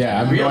at me. What I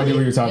have no idea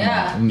what you're talking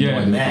about.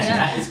 Yeah,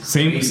 that is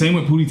same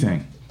with Pootie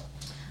Tang.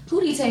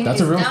 Pootie Tang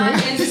is not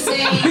in the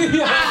same.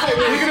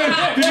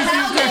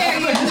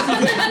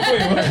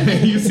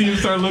 You see him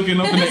start looking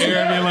up in the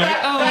air and they're like,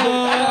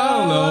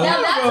 oh no.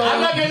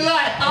 I'm not gonna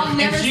lie. I'll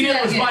never if she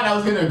didn't respond, I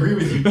was gonna agree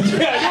with you.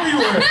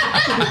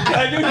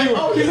 I knew you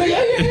were. He's like,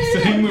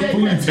 yeah. Same with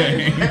Pootie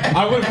Tang.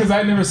 I would because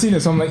I'd never seen it,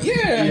 so I'm like,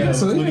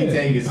 Pootie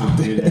Tang is some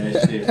good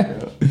ass shit,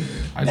 bro.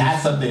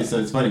 That's something. So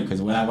it's funny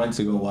because when I went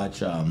to go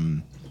watch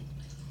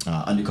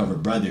Undercover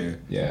Brother,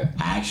 I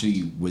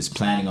actually was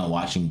planning on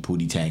watching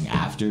Pootie Tang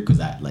after because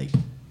I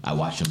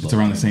watched them both. It's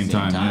around the same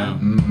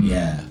time.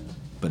 Yeah.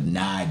 But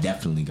now I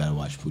definitely gotta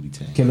watch Pootie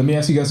Tang. Okay, let me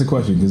ask you guys a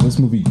question because this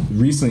movie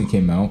recently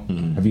came out.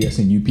 Have you guys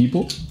seen You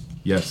People?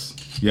 Yes.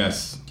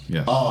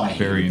 Oh, I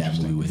hated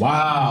that movie.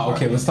 Wow.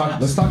 Okay, let's talk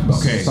about it.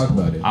 Let's talk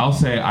about it. I'll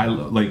say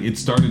it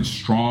started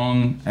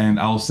strong, and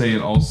I'll say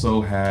it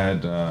also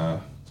had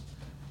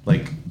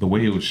like the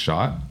way it was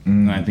shot,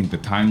 and I think the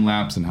time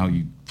lapse and how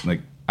you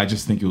like. I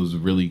just think it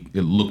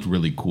looked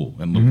really cool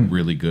and looked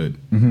really good.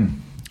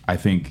 I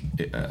think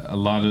a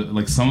lot of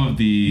like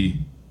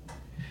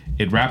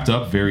it wrapped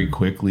up very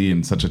quickly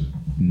in such a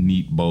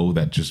neat bow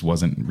that just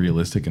wasn't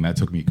realistic, and that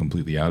took me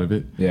completely out of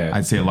it.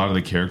 I'd say a lot of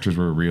the characters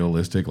were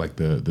realistic, like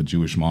the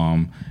Jewish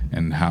mom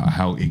and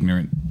how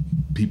ignorant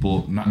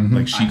people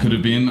like she could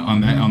have been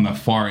on the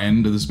far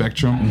end of the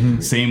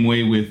spectrum. Same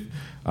way with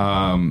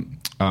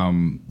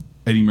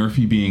Eddie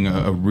Murphy being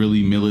a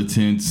really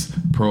militant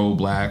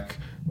pro-black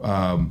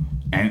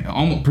and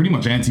almost pretty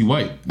much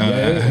anti-white.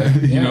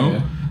 You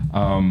know.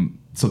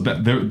 So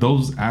that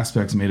those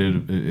aspects made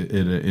it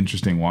an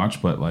interesting watch,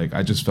 but like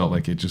I just felt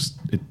like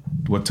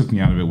what took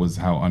me out of it was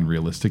how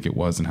unrealistic it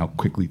was and how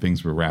quickly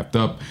things were wrapped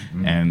up,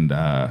 and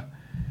I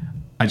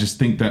just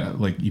think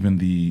that like even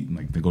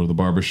they go to the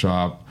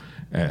barbershop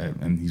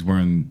and he's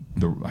wearing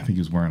I think he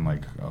was wearing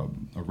like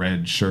a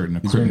red shirt in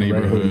a Crip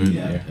neighborhood,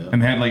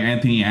 and they had like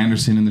Anthony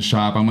Anderson in the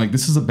shop. I'm like,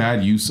 this is a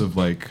bad use of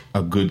like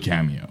a good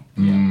cameo.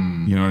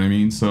 You know what I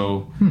mean?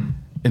 So.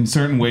 In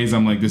certain ways,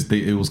 I'm like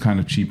it was kind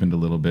of cheapened a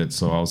little bit,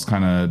 so I was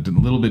kind of a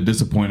little bit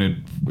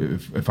disappointed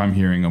if I'm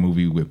hearing a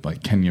movie with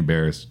like Kenya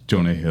Barris,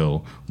 Jonah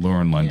Hill,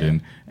 Lauren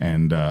London,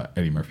 and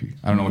Eddie Murphy.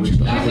 I don't know what you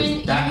thought.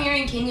 You're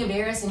hearing Kenya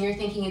Barris and you're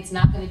thinking it's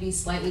not going to be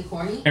slightly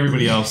corny.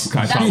 Everybody else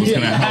kind of thought it was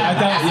going to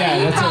happen.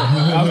 That's what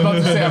I was about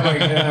to say.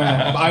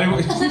 I'm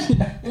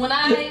like, when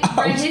I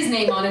read his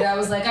name on it, I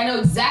was like, I know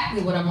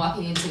exactly what I'm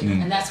walking into,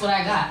 and that's what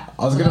I got.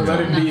 I was going to let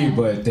it be,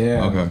 but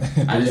damn.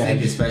 Okay. I just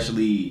think,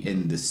 especially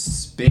in the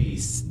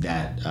space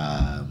that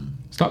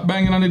stop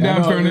banging on the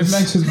down furnace.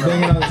 It's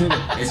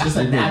just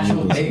a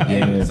natural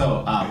thing.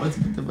 So what's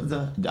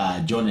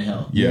Jonah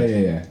Hill?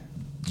 Yeah.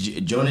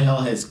 Jonah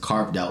Hill has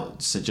carved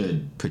out such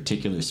a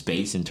particular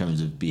space in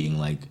terms of being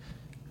like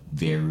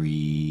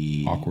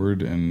very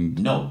awkward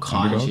and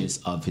conscious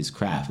of his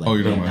craft. Like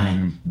you're talking about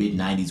him. Mid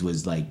 90s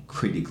was like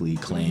critically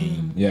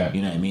acclaimed. You know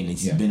what I mean?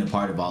 He's been a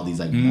part of all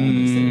these like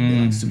moments that have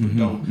been like super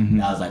dope.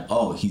 And I was like,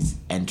 he's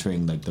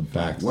entering like the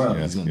black world.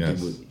 He's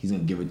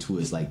gonna give it to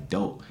us like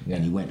dope.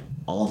 And he went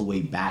all the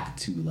way back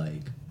to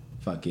like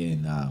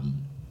fucking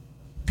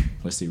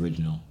what's the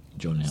original?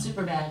 Jonah Hill?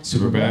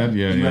 Superbad.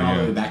 Yeah. He went all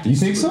the way back to you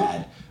think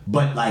Superbad.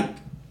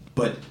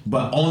 So?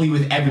 But only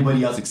with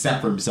everybody else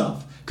except for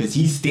himself. Because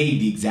he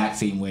stayed the exact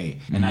same way.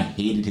 And I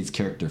hated his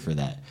character for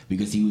that.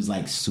 Because he was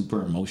like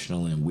super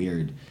emotional and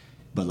weird.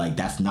 But like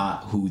that's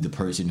not who the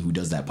person who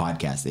does that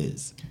podcast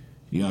is.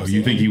 You know what I'm saying?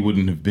 You think he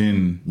wouldn't have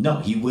been? No,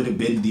 he would have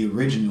been the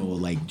original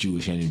like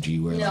Jewish energy.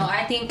 Where no, like,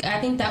 I think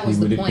that was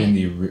the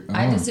point.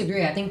 I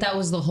disagree. I think that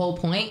was the whole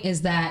point,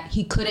 is that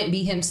he couldn't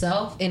be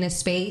himself in a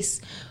space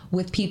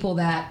with people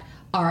that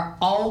are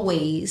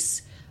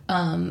always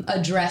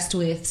addressed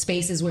with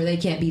spaces where they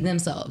can't be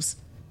themselves.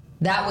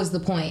 That was the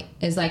point.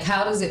 Is like,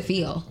 how does it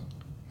feel?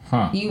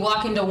 Huh. You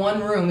walk into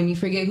one room and you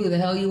forget who the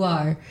hell you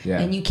are,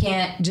 and you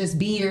can't just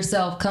be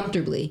yourself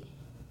comfortably.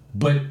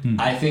 But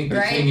I think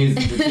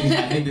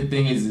the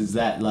thing is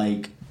that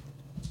like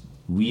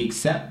we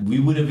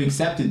would have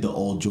accepted the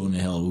old Jonah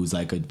Hill who's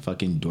like a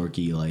fucking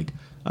dorky, like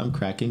I'm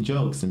cracking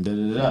jokes and da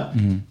da da.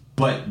 Mm-hmm.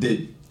 But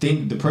the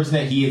person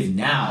that he is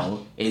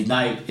now is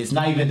not. It's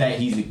not even that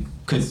he's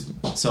because.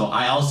 So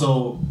I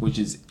also, which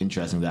is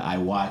interesting, that I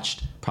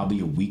watched probably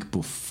a week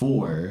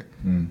before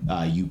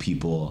You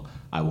People.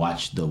 I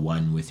watched the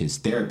one with his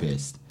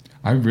therapist.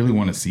 I really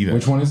want to see that.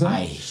 Which one is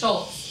that?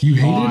 Schultz. You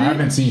hated it? I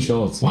haven't seen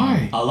Schultz.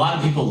 Why? A lot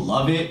of people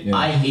love it. Yeah.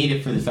 I hate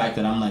it for the fact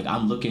that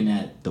I'm looking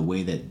at the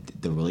way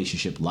that the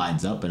relationship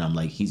lines up, and I'm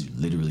like, he's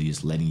literally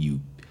just letting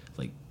you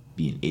like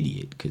be an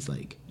idiot because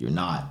like you're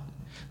not.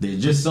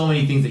 There's just so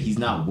many things that he's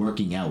not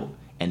working out,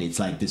 and it's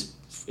like this.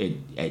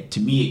 To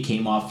me, it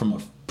came off from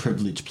a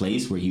privileged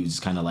place where he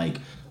was kind of like,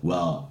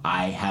 well,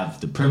 I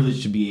have the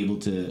privilege to be able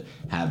to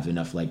have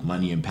enough like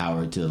money and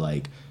power to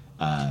like.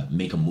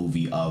 Make a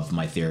movie of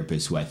my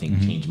therapist who I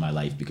think changed my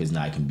life because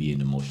now I can be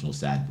an emotional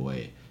sad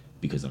boy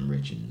because I'm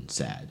rich and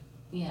sad.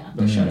 Yeah.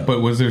 But shut up.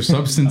 But was there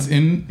substance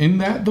in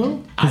that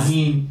though? I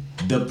mean,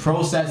 the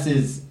process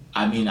is,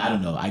 I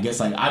don't know. I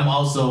guess like I'm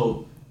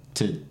also,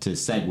 to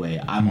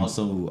segue, I'm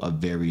also a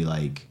very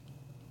like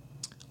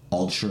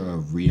ultra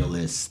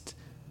realist,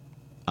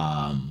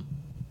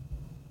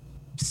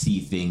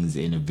 see things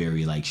in a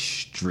very like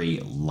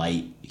straight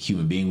light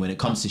human being when it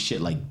comes to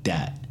shit like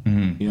that. You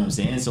know what I'm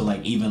saying? So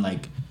like even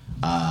like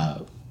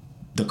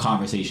the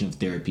conversation of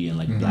therapy and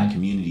like black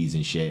communities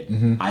and shit,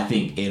 I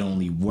think it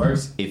only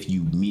works if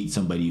you meet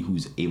somebody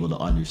who's able to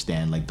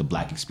understand like the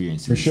black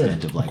experience to the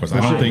extent of like. I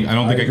don't think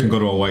I can go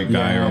to a white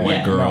guy or a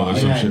white girl or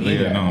some shit.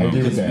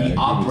 Because we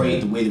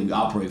operate the way that we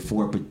operate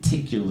for a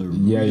particular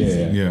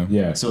reason.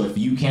 Yeah. So if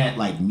you can't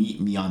like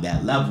meet me on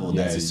that level,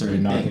 that's a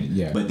certain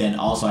thing. But then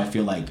also I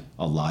feel like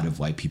a lot of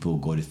white people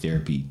go to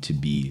therapy to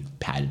be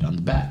patted on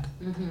the back,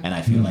 and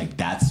I feel like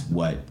that's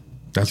what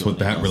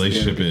that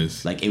relationship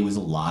is. Like it was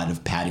a lot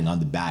of patting on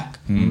the back.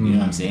 You know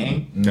what I'm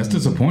saying? That's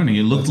disappointing.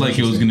 It looked like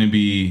it was going to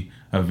be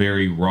a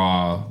very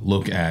raw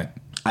look at.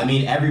 I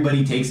mean,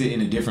 everybody takes it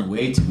in a different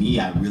way. To me,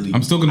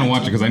 I'm still going to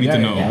watch it because I need to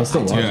know. I'll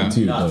still watch it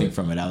too. Nothing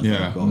from it. I was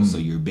like, oh, so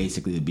you're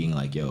basically being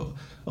like, yo,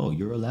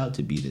 you're allowed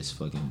to be this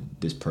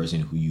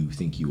person who you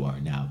think you are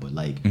now, but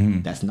like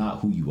that's not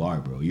who you are,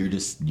 bro. You're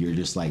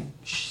just like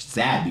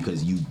sad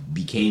because you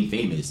became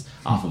famous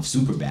off of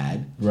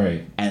Superbad,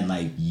 right? And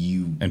like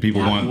you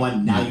people you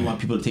want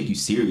people to take you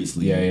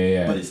seriously,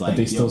 But it's like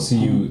they still see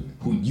you.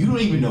 Who you don't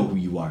even know who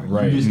you are.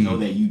 Right. You just know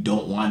that you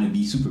don't want to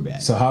be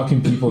Superbad. So how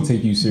can people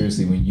take you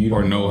seriously when you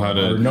don't know how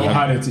to? I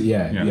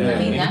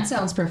mean, that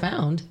sounds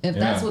profound. If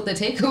that's what the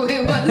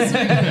takeaway was,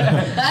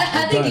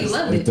 I think you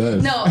loved it.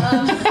 Does. No,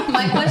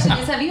 my question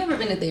is: have you ever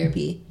been to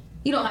therapy?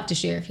 You don't have to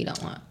share if you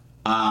don't want.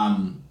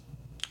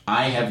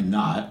 I have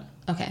not.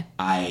 Okay.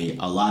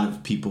 A lot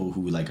of people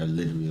who like are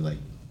literally like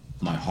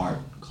my heart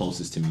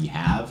closest to me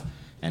have,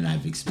 and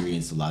I've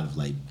experienced a lot of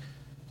like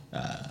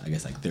I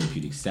guess like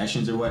therapeutic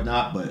sessions or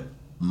whatnot, but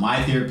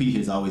my therapy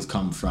has always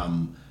come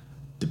from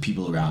the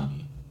people around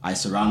me. I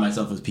surround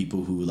myself with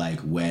people who like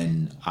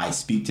when I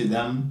speak to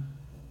them,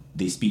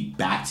 they speak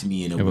back to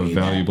me in a way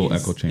valuable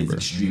that echo chamber.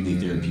 It's extremely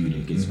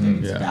therapeutic. It's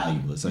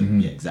valuable. It's like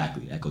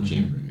exactly, echo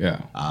chamber.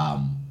 Yeah.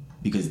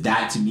 Because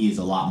that to me is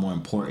a lot more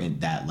important,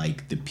 that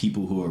like the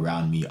people who are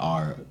around me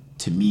are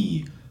to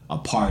me a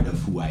part of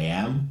who I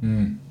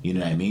am. You know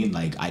what I mean?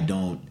 Like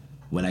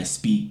when I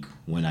speak,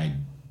 when I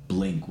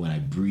blink, when I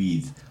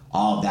breathe,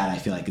 all of that I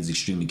feel like is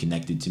extremely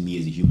connected to me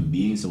as a human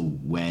being. So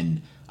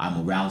when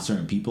I'm around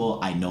certain people,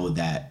 I know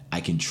that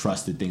I can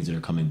trust the things that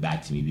are coming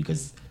back to me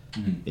because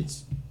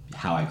it's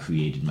how I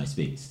created my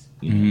space.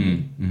 You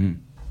know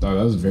Oh,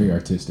 that was very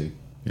artistic.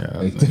 Yeah.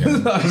 I was like,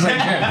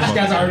 damn, this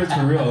guy's an artist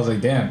for real. I was like,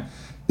 damn.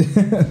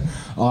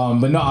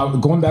 But no,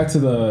 going back to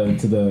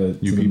the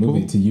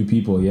movie, to You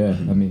People, I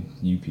mean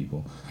You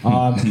People.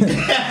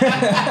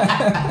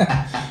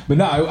 But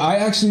no, I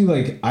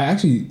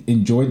actually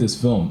enjoyed this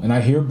film, and I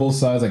hear both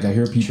sides. Like I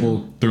hear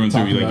people through and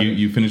through.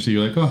 You finished it,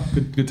 you're like, oh,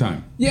 good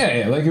time.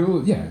 Yeah, like it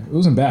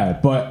wasn't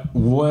bad. But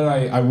what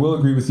I will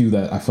agree with you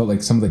that I felt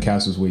like some of the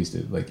cast was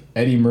wasted. Like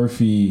Eddie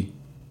Murphy.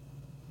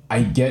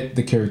 I get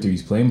the character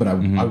he's playing, but I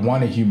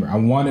wanted humor. I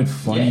wanted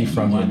funny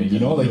from him. You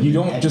know, like you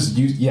don't just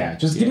use.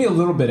 Just give me a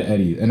little bit of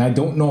Eddie, and I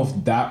don't know if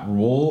that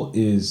role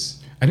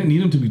is. I didn't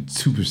need him to be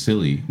super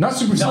silly. Not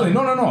super silly.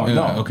 No.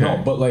 Okay.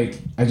 No, but like,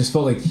 I just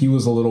felt like he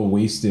was a little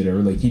wasted, or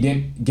like he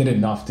didn't get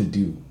enough to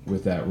do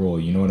with that role.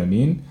 You know what I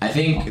mean? I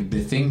think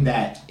the thing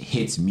that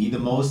hits me the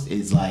most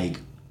is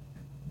like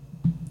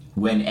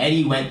when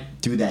Eddie went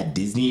through that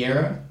Disney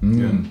era,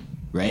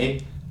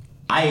 right?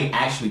 I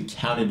actually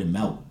counted him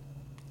out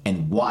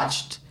and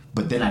watched,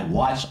 but then I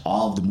watched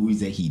all of the movies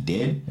that he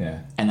did,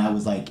 and I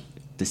was like,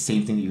 the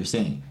same thing that you're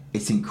saying.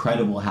 It's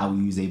incredible how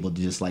he was able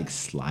to just like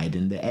slide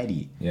into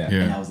Eddie. Yeah.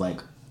 And I was like,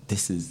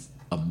 this is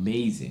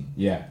amazing.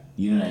 Yeah.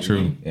 You know what I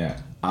mean? Yeah.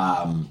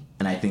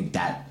 And I think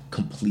that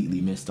completely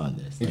missed on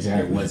this.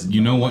 Exactly. Like, was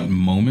you know what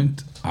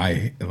moment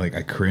I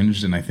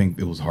cringed, and I think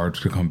it was hard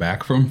to come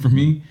back from for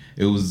me?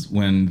 It was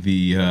when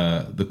the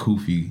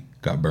Kufi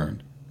got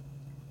burned.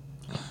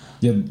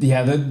 Yeah, they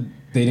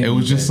didn't. It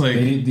was just that. Like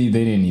they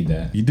didn't need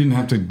that. You didn't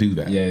have to do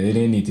that. Yeah, they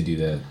didn't need to do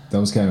that. That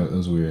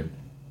was weird.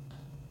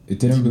 It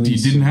didn't really. You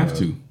didn't have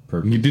to.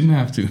 You didn't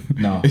have to.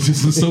 No. It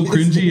just was so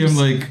cringy. I'm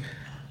like,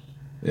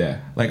 yeah.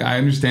 Like, I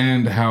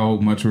understand how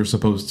much we're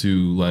supposed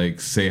to,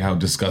 like, say how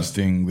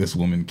disgusting this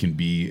woman can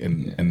be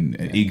and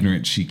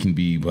ignorant she can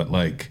be, but,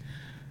 like,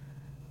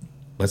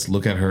 let's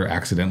look at her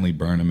accidentally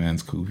burn a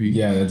man's kufi.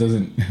 Yeah, that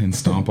doesn't... And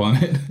stomp on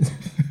it.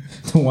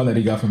 The one that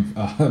he got from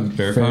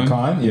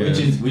Farrakhan? Yeah.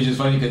 Which is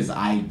funny because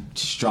I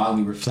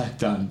strongly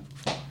reflect on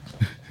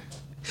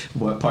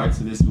what parts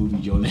of this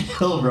movie Jonah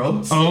Hill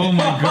wrote. Oh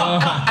my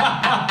god!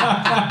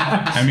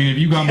 I mean, if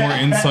you got more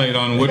insight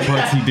on what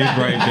parts he did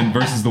right than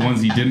versus the ones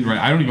he didn't write,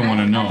 I don't even want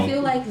to know. I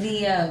feel like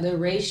the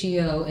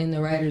ratio in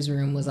the writer's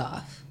room was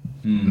off.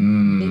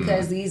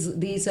 Because these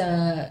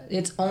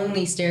it's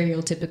only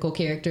stereotypical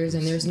characters,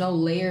 and there's no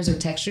layers or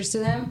textures to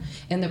them.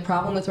 And the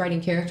problem with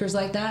writing characters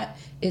like that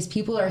is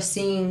people are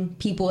seeing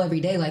people every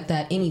day like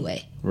that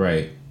anyway.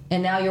 Right.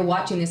 And now you're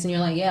watching this and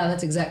you're like, yeah,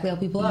 that's exactly how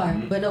people are.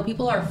 But no,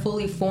 people are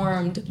fully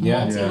formed,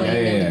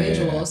 multi-layered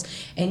individuals.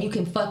 And you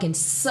can fucking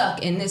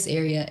suck in this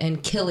area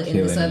and kill it in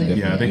this other area.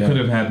 Yeah, they could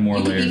have had more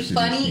layers. You could be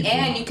funny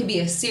and you could be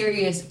a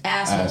serious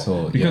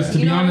asshole. Because to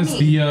be honest,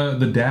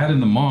 the dad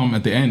and the mom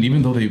at the end,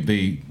 even though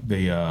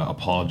they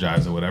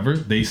apologized or whatever,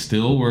 they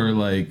still were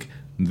like...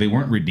 They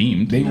weren't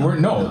redeemed. They weren't.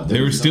 No, they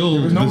were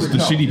still the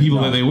shitty people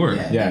that they were.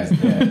 Yeah.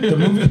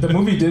 The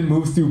movie did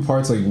move through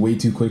parts like way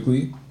too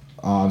quickly.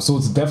 So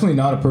it's definitely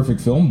not a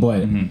perfect film,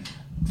 but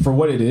for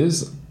what it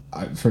is,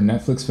 for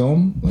Netflix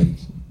film, like,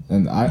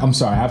 and I'm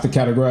sorry, I have to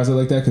categorize it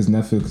like that because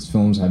Netflix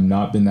films have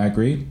not been that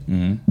great.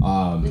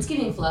 It's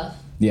getting fluff.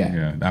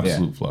 Yeah,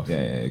 absolute fluff. Yeah,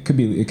 it could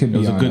be. It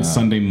was a good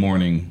Sunday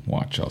morning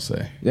watch, I'll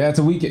say. Yeah, it's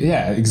a weekend.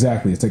 Yeah,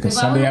 exactly. It's like a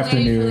Sunday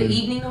afternoon. For the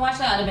evening to watch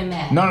that, I'd have been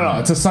mad. No.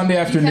 It's a Sunday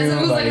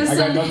afternoon. Like I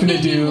got nothing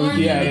to do.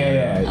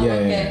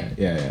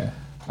 Yeah.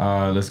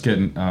 Let's get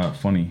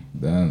funny.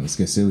 Let's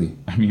get silly.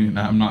 I mean,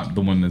 I'm not the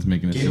one that's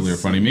making it silly or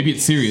funny. Maybe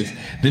it's serious.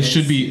 This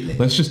should be.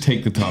 Let's just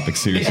take the topic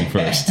seriously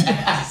first.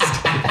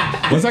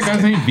 What's that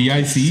guy's name?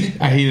 VIC?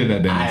 I hated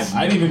that dance.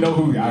 I didn't even know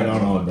who. I don't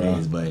know,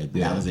 bro. But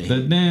that was a the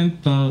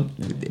dance.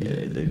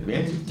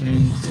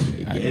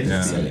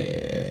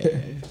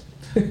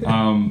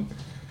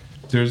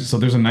 There's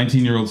a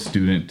 19-year-old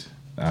student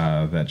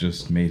that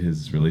just made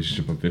his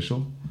relationship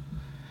official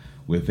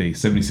with a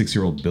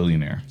 76-year-old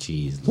billionaire.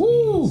 Jeez.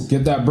 Woo!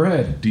 Get that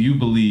bread. Do you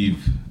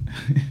believe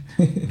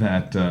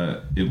that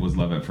it was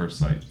love at first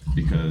sight?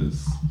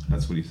 Because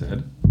that's what he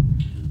said.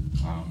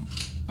 I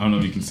don't know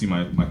if you can see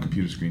my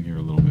computer screen here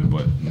a little bit,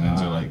 but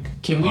hands are like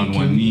on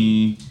one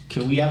knee.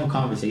 Can we have a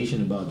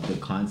conversation about the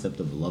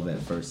concept of love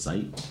at first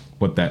sight?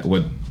 You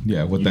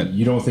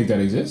don't think that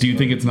exists? Do you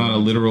think it's not a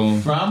literal...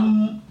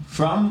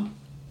 From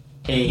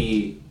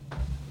a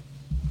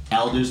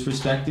elder's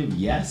perspective,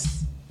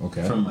 yes.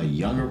 Okay. From a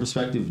younger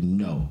perspective,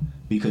 no.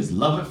 Because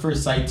love at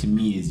first sight to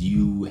me is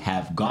you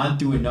have gone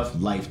through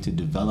enough life to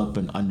develop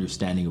an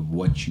understanding of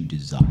what you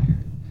desire.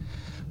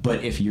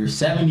 But if you're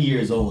 70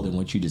 years old and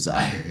what you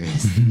desire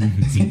is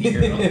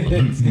 19-year-old,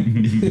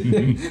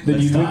 then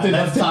you looked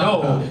enough to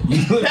know.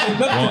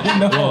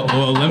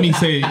 Well, let me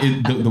say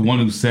the one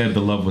who said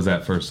the love was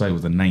at first sight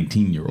was a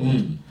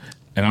 19-year-old.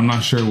 And I'm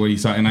not sure what he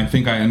saw. And I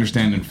think I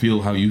understand and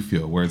feel how you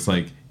feel, where it's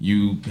like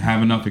you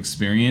have enough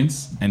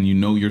experience and you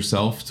know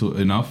yourself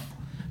enough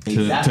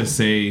to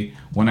say,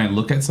 when I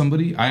look at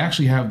somebody, I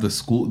actually have the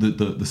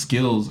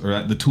skills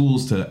or the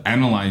tools to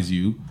analyze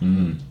you.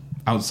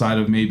 Outside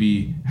of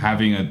maybe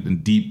having a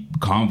deep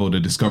convo to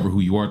discover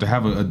who you are, to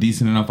have a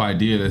decent enough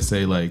idea to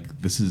say,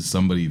 like, this is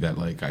somebody that,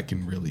 like, I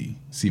can really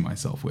see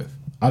myself with.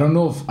 I don't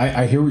know if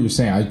I hear what you're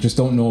saying. I just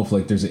don't know if,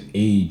 like, there's an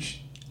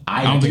age.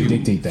 I don't think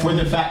dictate that. For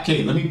the fact,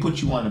 okay, let me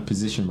put you on a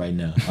position right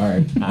now. All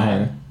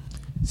right.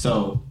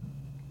 So,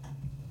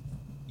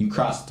 you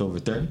crossed over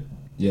 30?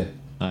 Yeah.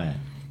 All right.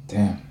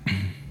 Damn.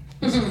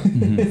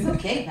 It's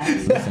okay,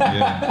 guys.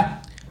 Yeah.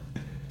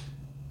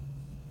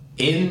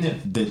 In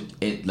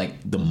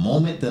the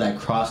moment that I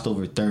crossed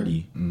over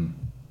 30,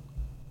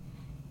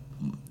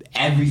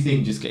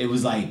 everything it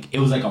was like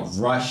a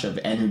rush of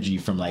energy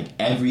from like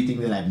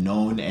everything that I've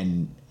known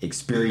and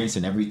experienced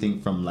and everything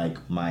from like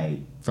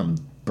from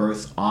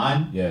birth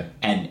on. Yeah.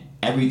 And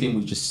everything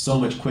was just so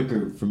much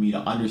quicker for me to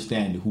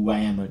understand who I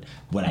am,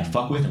 what I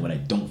fuck with and what I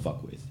don't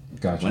fuck with.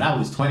 Gotcha. When I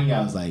was 20,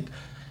 I was like,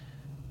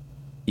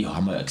 yo,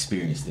 I'm gonna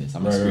experience this.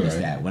 I'm gonna experience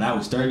that. When I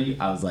was 30,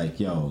 I was like,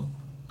 yo,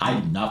 I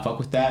do not fuck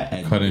with that,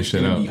 and it's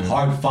gonna be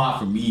hard fought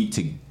for me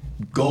to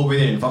go over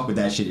there and fuck with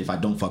that shit if I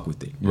don't fuck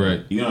with it.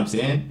 Right. You know what I'm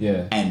saying?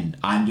 Yeah. And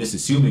I'm just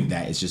assuming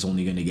that it's just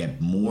only gonna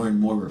get more and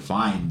more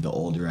refined the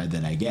older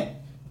that I get.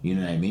 You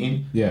know what I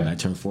mean? Yeah. When I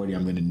turn 40,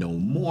 I'm gonna know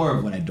more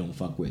of what I don't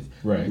fuck with.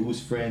 Right. Lose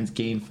friends,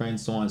 gain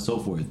friends, so on and so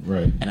forth.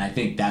 Right. And I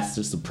think that's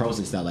just the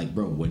process that, like,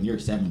 bro, when you're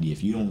 70,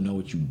 if you don't know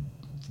what you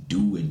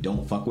do and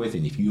don't fuck with,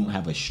 and if you don't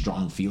have a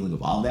strong feeling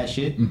of all that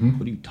shit,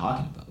 what are you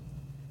talking about?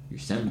 You're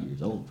 70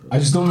 years old, bro. I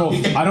just don't know.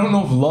 I don't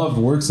know if love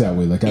works that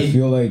way. Like, I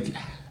feel like,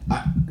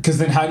 because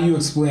then how do you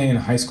explain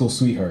high school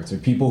sweethearts or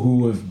people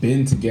who have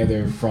been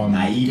together from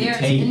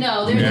naivete?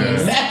 They're the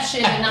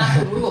exception and not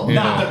the rule.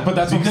 Nah, but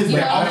that's because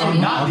they're also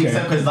not the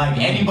exception. Because like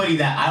anybody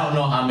that I don't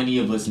know how many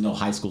of us know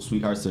high school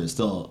sweethearts that are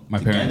still my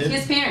together. parents.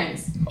 His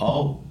parents.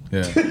 Oh.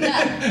 Yeah. And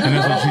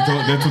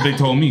that's what they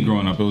told me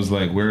growing up. It was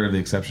like, we're the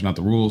exception, not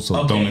the rule.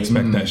 So don't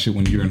expect that shit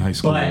when you're in high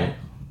school.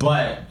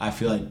 But I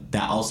feel like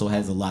that also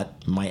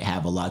might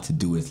have a lot to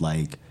do with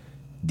like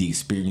the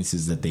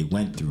experiences that they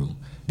went through.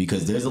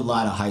 Because there's a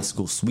lot of high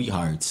school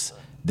sweethearts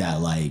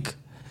that, like,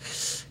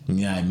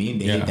 you know what I mean?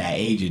 They hit that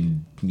age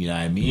and, you know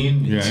what I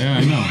mean? Yeah,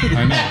 I know.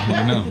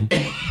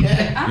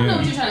 I don't know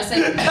what you're trying to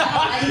say.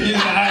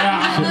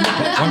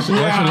 Watch your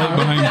leg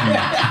behind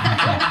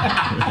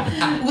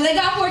you. Well, they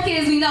got 4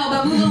 kids, we know,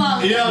 but move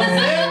along. You know what I'm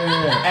saying?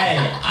 Hey,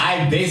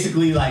 I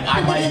basically, like,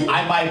 I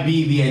might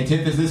be the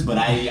antithesis, but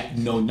I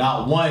know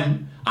not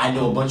one. I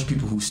know a bunch of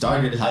people who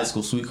started as high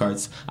school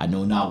sweethearts. I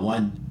know not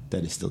one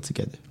that is still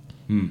together.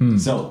 Mm-hmm.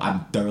 So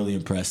I'm thoroughly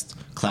impressed.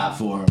 Clap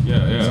for him.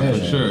 Yeah,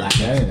 for sure.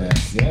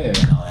 Yeah.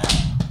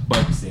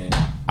 But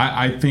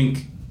I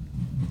think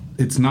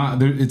it's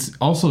not. It's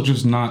also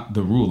just not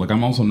the rule. Like,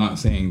 I'm also not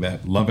saying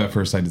that love at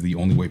first sight is the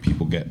only way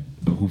people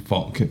who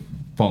fall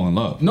in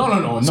love.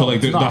 No. So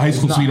like the high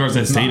school sweethearts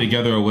that stay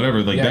together or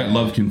whatever, like that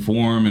love can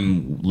form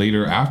and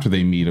later after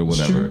they meet or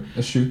whatever.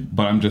 That's true.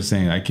 But I'm just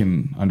saying I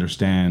can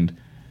understand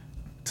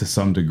to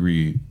some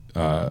degree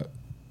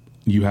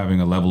you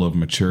having a level of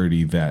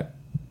maturity that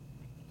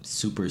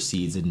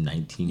supersedes a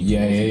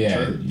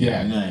 19-year-old.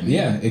 Yeah. You know what I mean?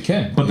 Yeah, it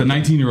can. But the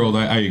 19-year-old,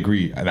 I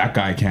agree. That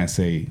guy can't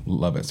say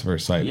love at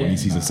first sight when he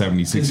sees a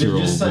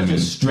 76-year-old woman. There's such a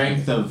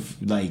strength of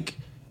like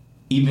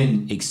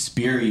even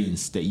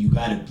experience that you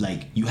gotta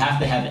like. You have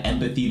to have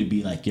empathy to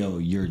be like, yo,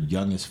 you're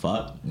young as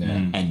fuck,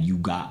 and you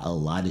got a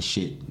lot of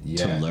shit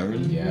to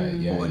learn,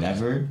 or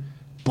whatever.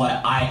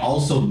 But I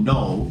also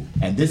know,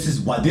 and this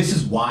is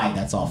why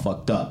that's all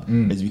fucked up,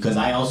 is because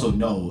I also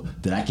know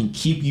that I can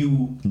keep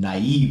you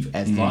naive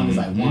as long as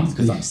I want,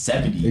 because I'm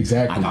 70.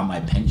 Exactly. I got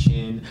my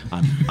pension.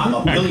 I'm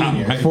a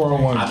billionaire.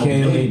 401k. I'm a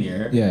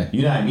billionaire. Yeah.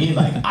 You know what I mean?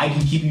 Like, I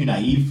can keep you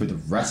naive for the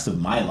rest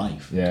of my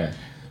life. Yeah.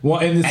 Well,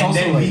 and it's also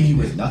then like, leave you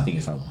with nothing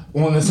if I want.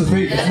 Well, this is the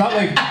thing. It's not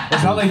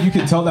like you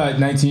can tell that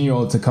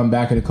 19-year-old to come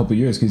back in a couple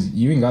years, because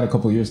you ain't got a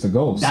couple years to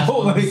go. That's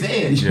so, what I'm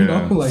saying. You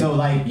know, like, so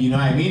like, you know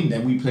what I mean?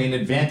 Then we playing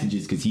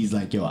advantages, because he's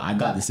like, yo, I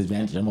got this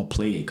advantage. I'm gonna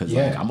play it because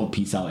like I'm gonna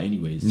peace out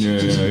anyways. Yeah.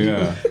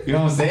 You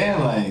know what I'm saying?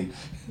 Like,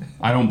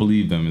 I don't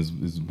believe them is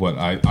what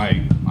I'm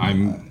saying. I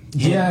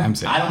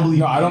don't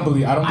believe. No, I don't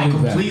believe. I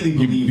completely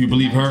believe. You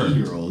believe her.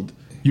 19-year-old.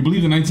 You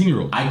believe the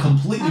 19-year-old? I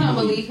completely don't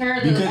believe her.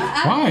 I believe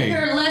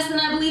her less than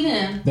I believe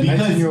him.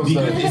 Because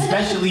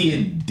especially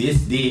in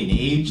this day and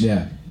age,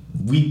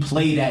 we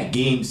play that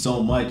game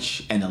so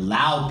much and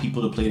allow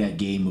people to play that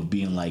game of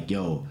being like,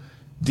 yo,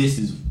 this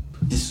is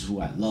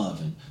who I love,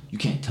 and you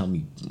can't tell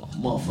me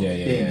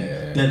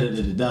motherfucker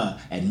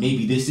thing. And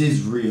maybe this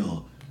is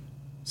real.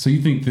 So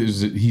you think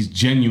he's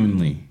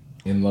genuinely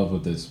in love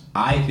with this?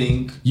 I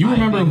think. You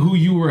remember who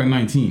you were at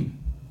 19?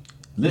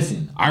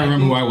 Listen, I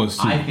remember who I was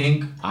too.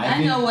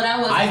 I know what I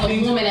was as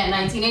a woman at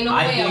 19. Ain't no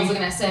way I was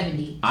looking at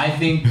 70. I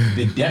think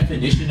the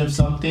definition of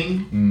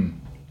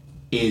something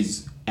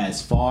is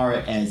as far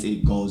as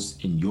it goes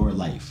in your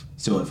life.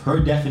 So if her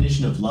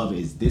definition of love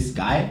is this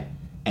guy,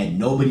 and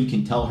nobody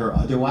can tell her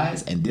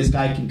otherwise, and this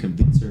guy can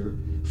convince her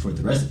for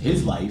the rest of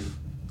his life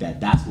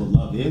that that's what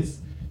love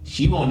is,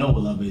 she won't know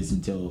what love is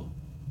until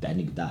that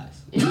nigga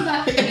dies.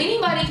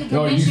 Anybody can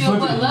convince you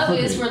of what love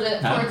is for a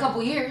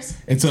couple years.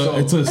 It's a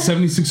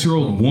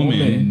 76-year-old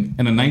woman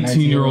and a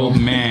 19-year-old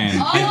man.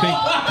 I think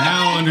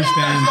now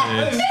understand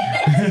this.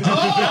 That's what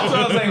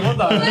I was like.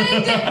 Hold on.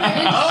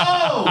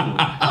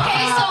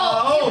 Okay, so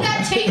if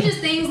that changes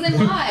things, then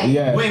why?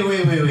 Yeah.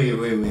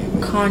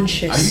 Wait.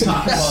 Conscious.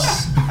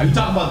 Are you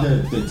talking about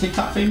the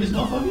TikTok famous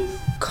motherfuckers?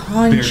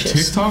 Conscious.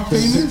 They're TikTok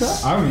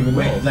famous? I don't even know.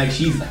 Wait, like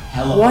she's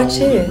hella old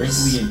and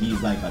wrinkly, and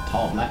he's like a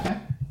tall black guy.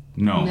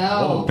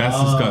 No. That's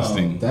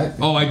disgusting.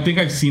 I think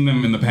I've seen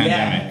them in the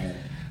pandemic.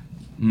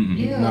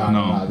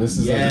 No. This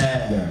is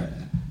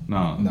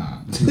Nah.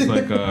 This is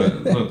like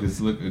it's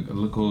a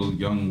little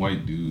young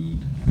white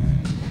dude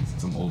and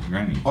some old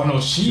granny. Oh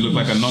no, she looked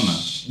like a nonna.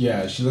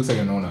 Yeah, she looks like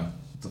a nonna.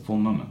 It's a full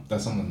nonna.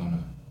 That's on the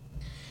nonna.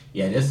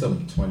 Yeah, there's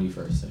some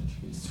 21st century.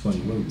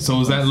 20. So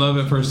was that love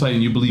at first sight,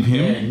 and you believe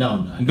him? Yeah,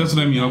 no. That's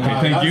what I mean. Okay,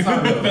 thank you.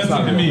 That's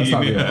what I mean.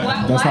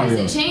 Why does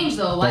it change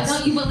though? Why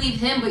don't you believe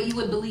him, but you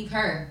would believe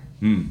her?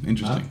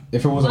 Interesting.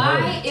 If it wasn't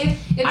why, if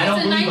it's a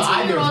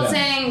 19-year-old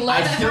saying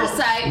love at first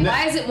sight,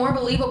 why is it more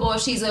believable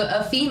if she's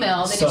a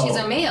female than if she's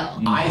a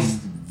male?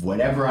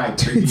 Whatever I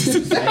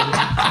previously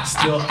said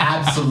still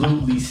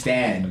absolutely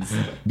stands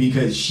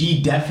because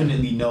she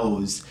definitely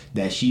knows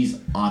that she's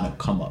on a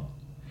come up.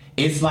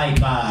 It's like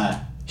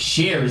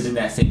Cher is in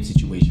that same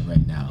situation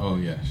right now. Oh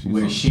yeah,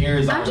 where Cher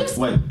is on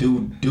what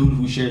dude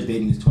who Cher's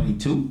dating is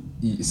 22,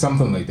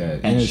 something like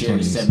that, and Cher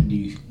is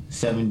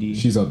 70.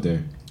 She's up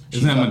there.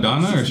 Isn't that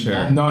Madonna or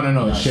Cher? No.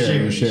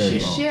 Cher.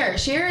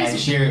 Cher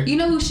is. You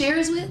know who Cher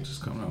is with?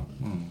 Just coming out.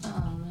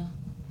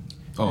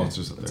 Oh, it's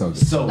just okay.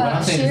 So what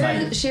I'm saying is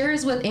like Cher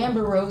is with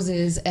Amber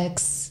Rose's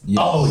ex. Yes.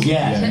 Oh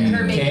yeah,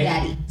 her baby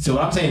daddy. So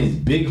what I'm saying is,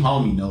 Big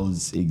Homie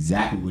knows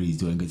exactly what he's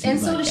doing because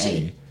he's does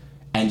she.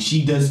 And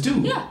she does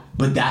too. Yeah.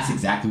 But that's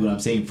exactly what I'm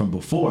saying from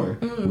before.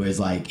 Whereas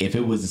like if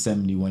it was a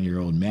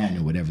 71-year-old man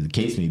or whatever the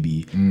case may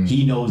be,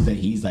 he knows that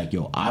he's like,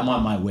 yo, I'm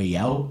on my way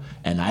out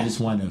and I just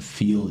want to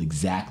feel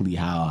exactly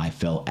how I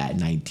felt at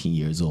 19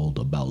 years old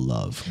about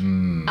love.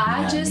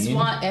 I just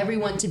want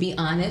everyone to be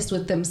honest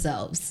with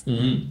themselves.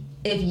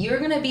 If you're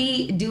gonna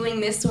be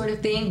doing this sort of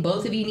thing,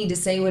 both of you need to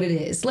say what it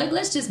is. Like,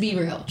 let's just be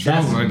real.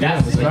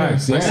 That's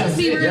facts. Let's just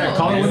be real. Yeah,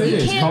 call it what it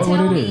is. You can't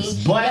tell me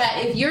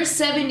that if you're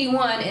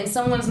 71 and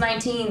someone's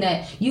 19,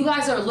 that you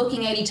guys are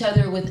looking at each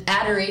other with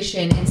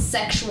adoration and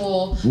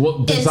sexual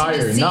desire,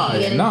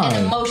 intimacy and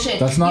emotion.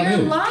 That's not you're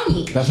it.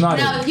 lying. That's not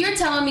now, it. If you're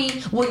telling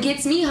me what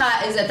gets me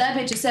hot is that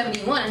bitch is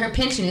 71 and her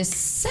pension is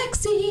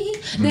sexy,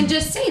 then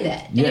just say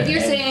that. And if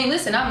you're saying,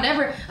 listen, I don't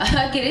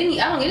get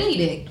any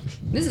dick.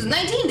 This is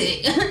 19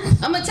 dick.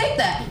 I'm gonna take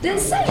that. Then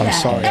say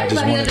that. Sorry,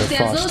 everybody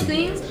understands those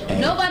things.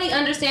 Nobody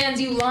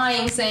understands you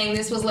lying, saying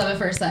this was love at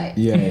first sight.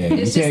 Yeah.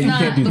 It's just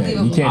not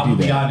believable. You can't do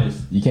that. Be honest.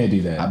 You can't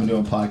do that. I've been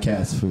doing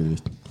podcasts for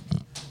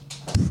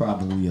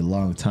probably a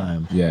long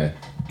time. Yeah.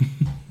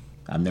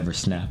 I've never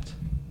snapped.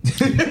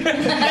 Rise?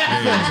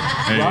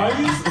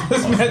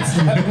 This man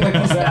snapping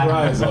like Zach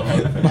Rise.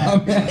 My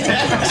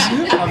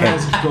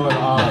man's going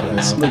on.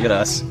 Look at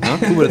us. Huh?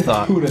 Who would have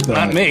thought?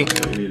 Not me.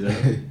 Where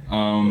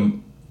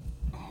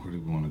do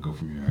we want to go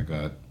from here? I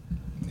got.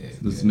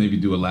 Let's maybe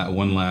do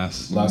one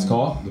last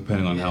call,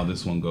 depending on how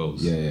this one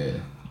goes. Yeah.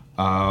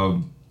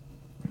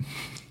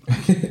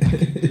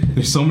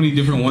 There's so many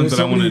different ones that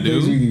I want to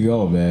do. We can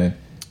go, man.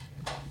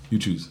 You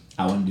choose.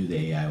 I want to do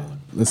the AI one.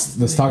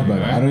 Let's talk about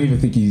it. I don't even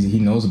think he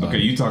knows about it.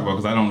 Okay, you talk about it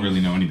because I don't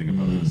really know anything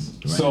about this.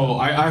 Right. So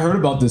I heard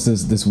about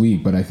this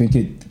week, but I think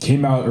it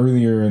came out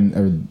earlier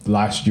or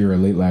last year or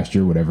late last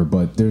year, whatever.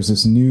 But there's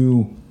this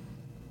new,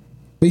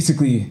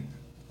 basically,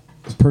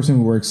 this person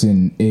who works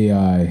in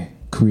AI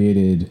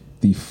created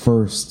the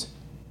first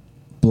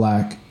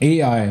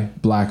AI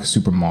black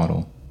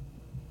supermodel.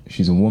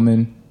 She's a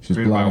woman. She's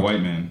created black. By a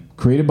white man.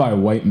 Created by a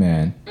white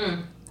man.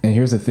 And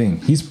here's the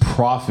thing. He's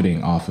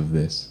profiting off of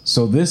this.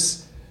 So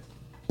this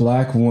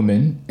black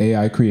woman,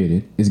 AI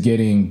created, is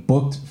getting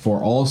booked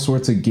for all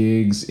sorts of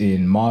gigs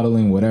in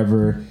modeling,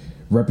 whatever,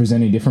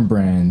 representing different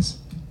brands.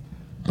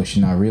 But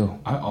she's not real.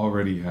 I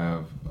already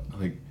have,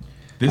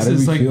 this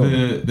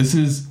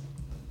is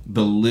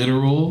the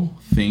literal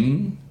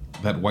thing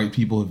that white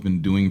people have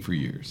been doing for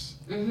years.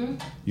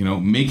 You know,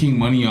 making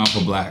money off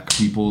of black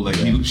people.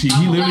 He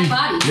literally,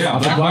 black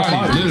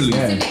bodies, literally.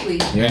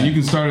 Specifically. And you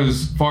can start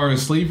as far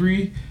as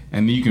slavery,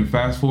 and then you can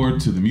fast forward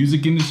to the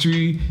music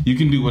industry. You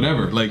can do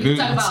whatever. We can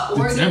talk about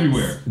organs. It's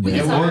everywhere. We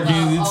can talk about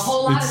a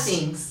whole lot of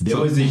things. There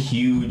was a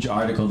huge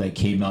article that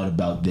came out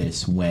about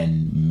this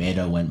when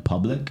Meta went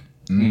public.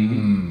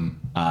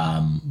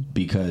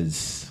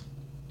 Because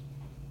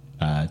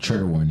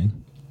trigger warning.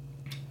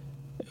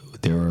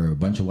 There were a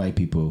bunch of white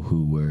people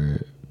who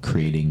were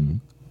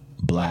creating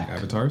black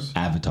avatars.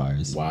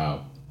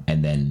 Wow.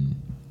 And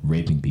then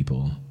raping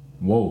people.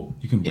 Whoa.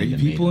 You can rape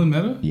people in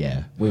Meta?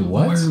 Yeah. Wait,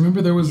 what? I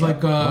remember there was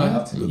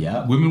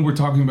women were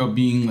talking about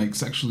being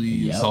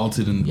sexually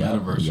assaulted in the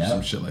metaverse or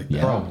some shit like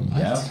that. Bro,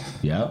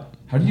 Yep.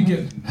 How do you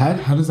get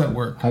how does that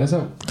work? What? I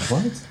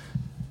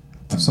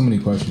have so many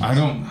questions. I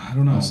don't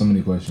know. I have so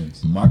many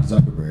questions. Mark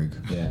Zuckerberg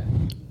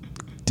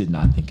did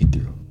not think it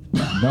through.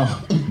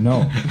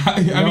 No.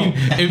 I mean,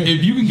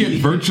 if you can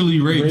get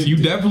virtually raped, you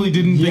definitely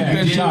didn't think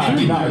that shit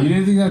through. No, you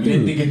didn't think that through.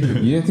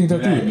 You didn't think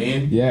that through. I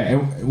mean? Yeah,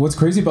 and what's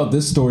crazy about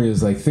this story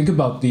is think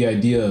about the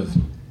idea of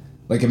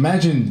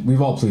imagine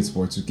we've all played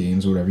sports or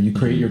games or whatever. You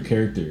create your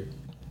character.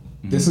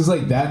 This is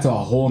that to a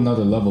whole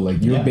nother level.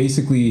 You're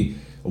basically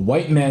a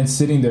white man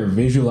sitting there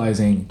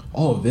visualizing,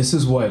 oh, this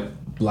is what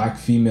black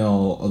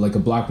female, a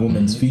black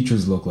woman's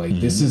features look like.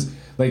 This is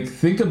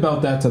think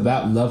about that to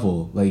that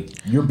level.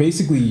 You're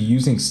basically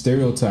using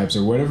stereotypes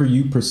or whatever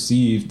you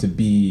perceive to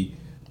be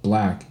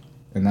black,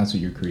 and that's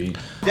what you're creating.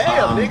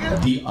 Damn,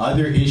 nigga. The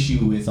other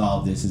issue with all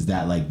of this is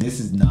that this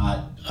is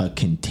not a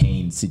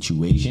contained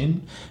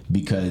situation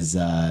because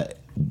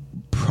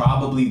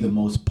probably the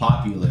most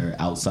popular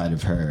outside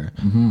of her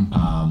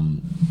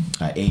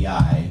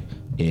AI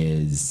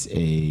is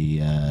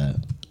a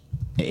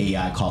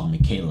AI called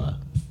Michaela.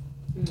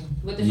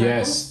 With the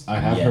yes, I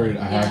have heard.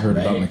 I have heard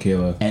about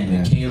Michaela. And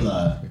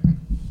Michaela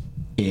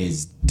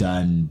is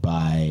done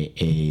by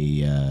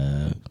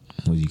a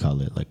what do you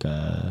call it? Like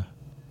a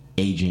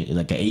agent,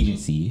 like an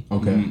agency.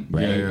 Okay.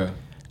 Right. Yeah.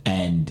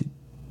 And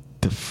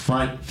the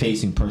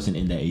front-facing person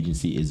in that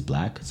agency is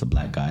black. It's a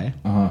black guy.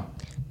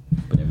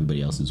 But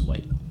everybody else is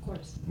white. Of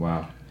course.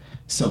 Wow.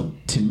 So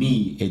to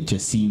me, it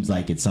just seems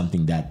like it's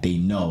something that they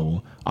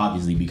know,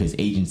 obviously, because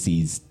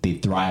agencies, they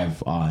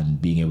thrive on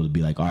being able to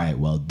be like, all right,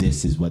 well,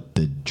 this is what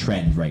the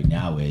trend right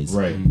now is.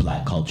 Right.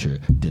 Black culture.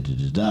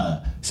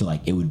 So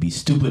like, it would be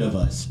stupid of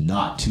us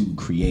not to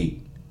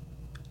create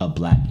a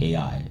black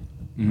AI,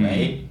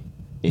 right?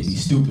 It'd be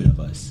stupid of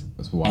us.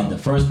 That's wild. And the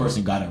first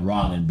person got it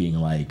wrong and being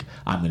like,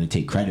 I'm going to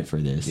take credit for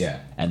this. Yeah.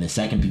 And the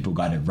second people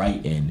got it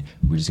right and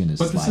we're just going to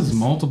But this is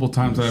multiple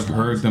times that I've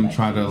heard them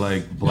try to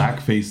like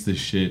blackface this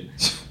shit.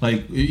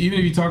 Like even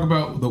if you talk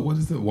about the what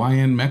is it,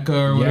 YN Mecca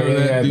or whatever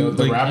that dude,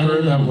 the like,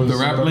 rapper that was the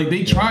rapper, like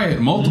they try it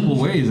multiple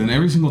ways, and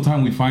every single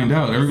time we find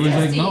out, everybody's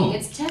like, no,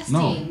 it's testing.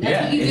 no.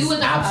 That's what you do with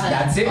the product.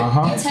 That's it.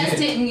 You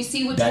test it and you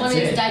see which one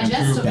is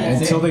digestible.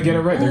 Until they get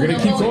it right, they're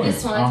gonna keep going.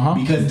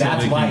 Because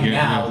that's why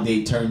now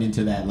they turned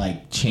into that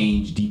like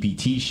change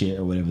DPT shit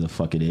or whatever the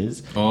fuck it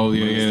is. Oh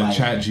yeah, like,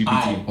 Chat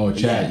GPT.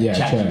 Chat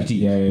GPT.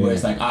 Yeah. Where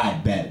it's like, I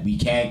bet we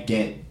can't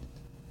get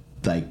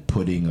like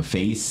putting a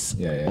face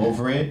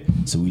over it,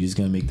 so we just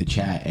gonna make the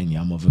chat and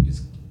y'all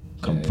motherfuckers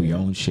come for your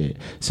own shit.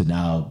 So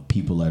now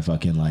people are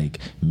fucking like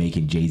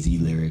making Jay-Z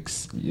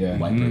lyrics. Yeah.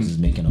 White person's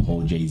making a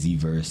whole Jay-Z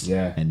verse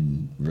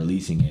and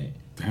releasing it.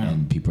 Damn.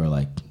 And people are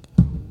like,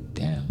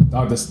 damn.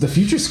 Oh, the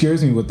future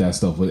scares me with that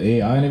stuff, with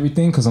AI and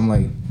everything, because I'm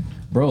like,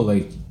 bro,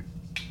 like,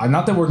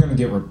 not that we're gonna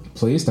get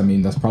replaced. I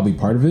mean, that's probably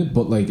part of it,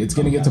 but like, it's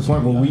gonna get to a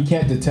point where we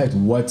can't detect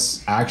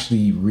what's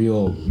actually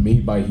real,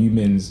 made by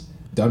humans,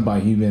 done by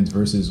humans,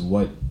 versus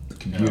what the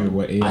computer,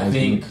 what AI. I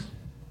think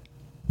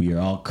we are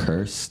all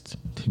cursed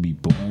to be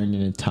born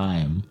in a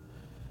time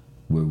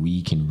where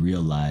we can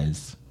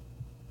realize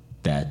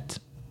that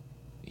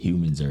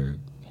humans are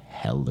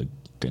hella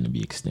gonna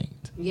be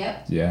extinct.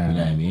 Yep. Yeah. You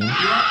know what I mean? Yep.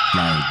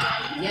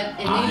 Yep.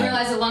 And they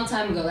realized a long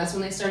time ago. That's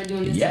when they started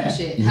doing this type of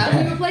shit. How do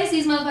we replace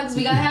these motherfuckers?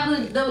 We gotta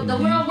have the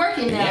world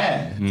working now.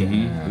 Yeah. You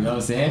know what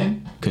I'm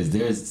saying?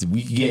 Because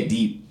we can get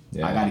deep.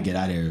 I gotta get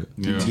out of here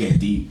to get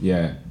deep.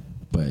 Yeah.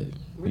 But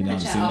you know what I'm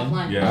saying?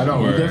 Offline. Yeah, I know.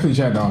 We're definitely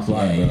chatting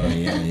offline, bro.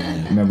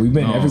 Yeah. Man, we've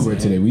been everywhere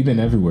today. We've been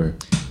everywhere.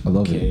 I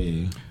love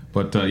it.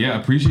 But yeah,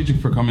 appreciate you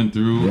for coming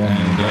through. Yeah,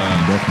 and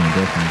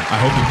definitely. I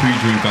hope the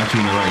pre-drink got you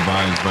in the right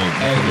vibes, right?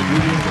 Hey,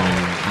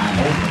 I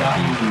hope it got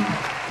you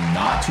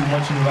not too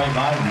much in the right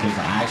vibe, because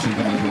I actually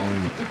gotta go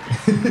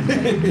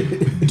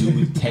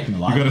do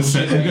technological. You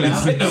gotta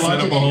set the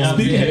line up a whole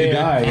Speaking of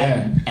AI,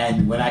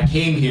 and when I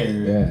came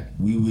here,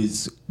 we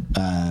was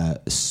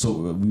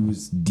dealing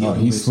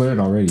with slurred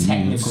already.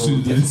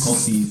 Technical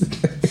difficulties.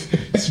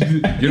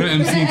 You're not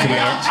emceeing today.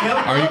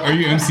 Are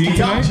you emceeing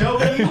tonight? He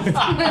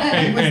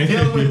was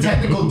dealing with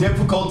technical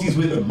difficulties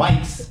with the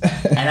mics,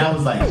 and I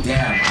was like,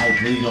 damn, I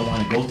really don't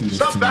want to go through this.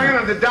 Stop banging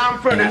on the damn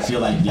furnace. And I feel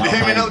like y'all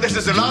hear me now. This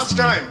is the last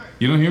time.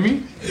 You don't hear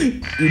me?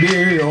 You didn't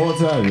hear me the whole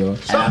time, yo.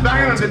 Stop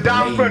banging on the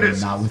damn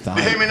furnace. You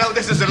hear me now.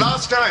 This is the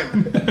last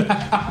time.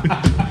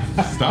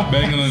 Stop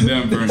banging on the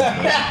damn furnace.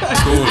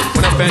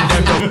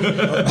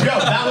 Yo,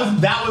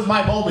 that was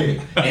my moment.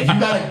 If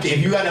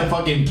you gotta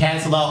fucking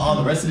cancel out all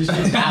the rest of the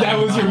shit, that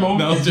was your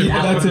moment.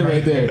 That's it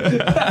right there.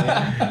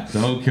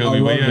 Don't kill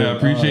me. But yeah,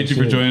 appreciate you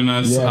for joining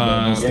us.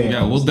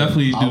 Yeah, we'll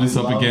definitely do this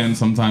up again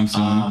sometime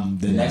soon.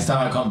 The next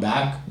time I come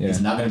back, it's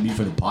not gonna be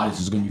for the pod. It's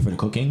just gonna be for the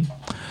cooking.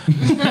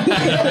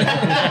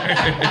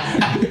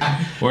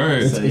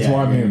 Word. It's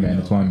why I'm here, man.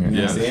 It's why I'm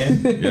here.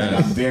 Yeah.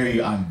 I'm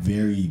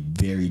very,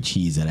 very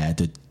cheesed that I had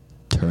to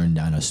turn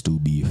down a stew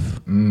beef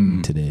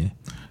today.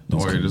 Don't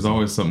worry, there's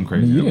always something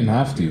crazy. You didn't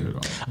have to.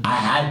 I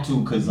had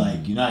to, cause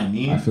like, you know what I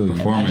mean. I feel you.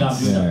 Performance. I'm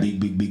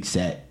doing a big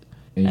set.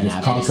 And you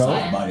just conk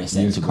out? About it,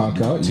 You just conk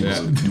out? Do a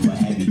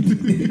heavy do.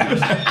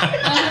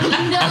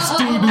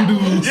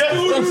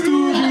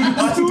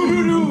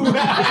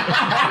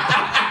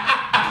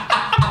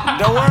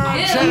 The world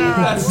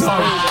generous.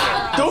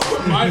 Don't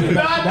remind me.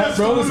 That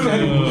bro is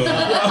kind of.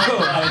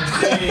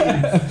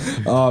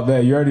 Oh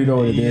man, you already know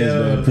what it is,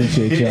 man.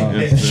 Appreciate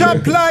y'all.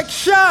 Shot like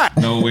shot.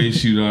 No way,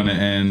 shoot on it,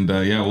 and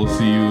yeah, we'll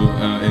see you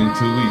in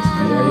 2 weeks.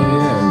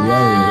 Yeah. We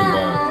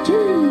are.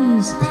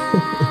 Jeez.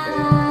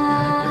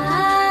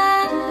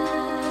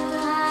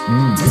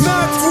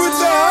 Not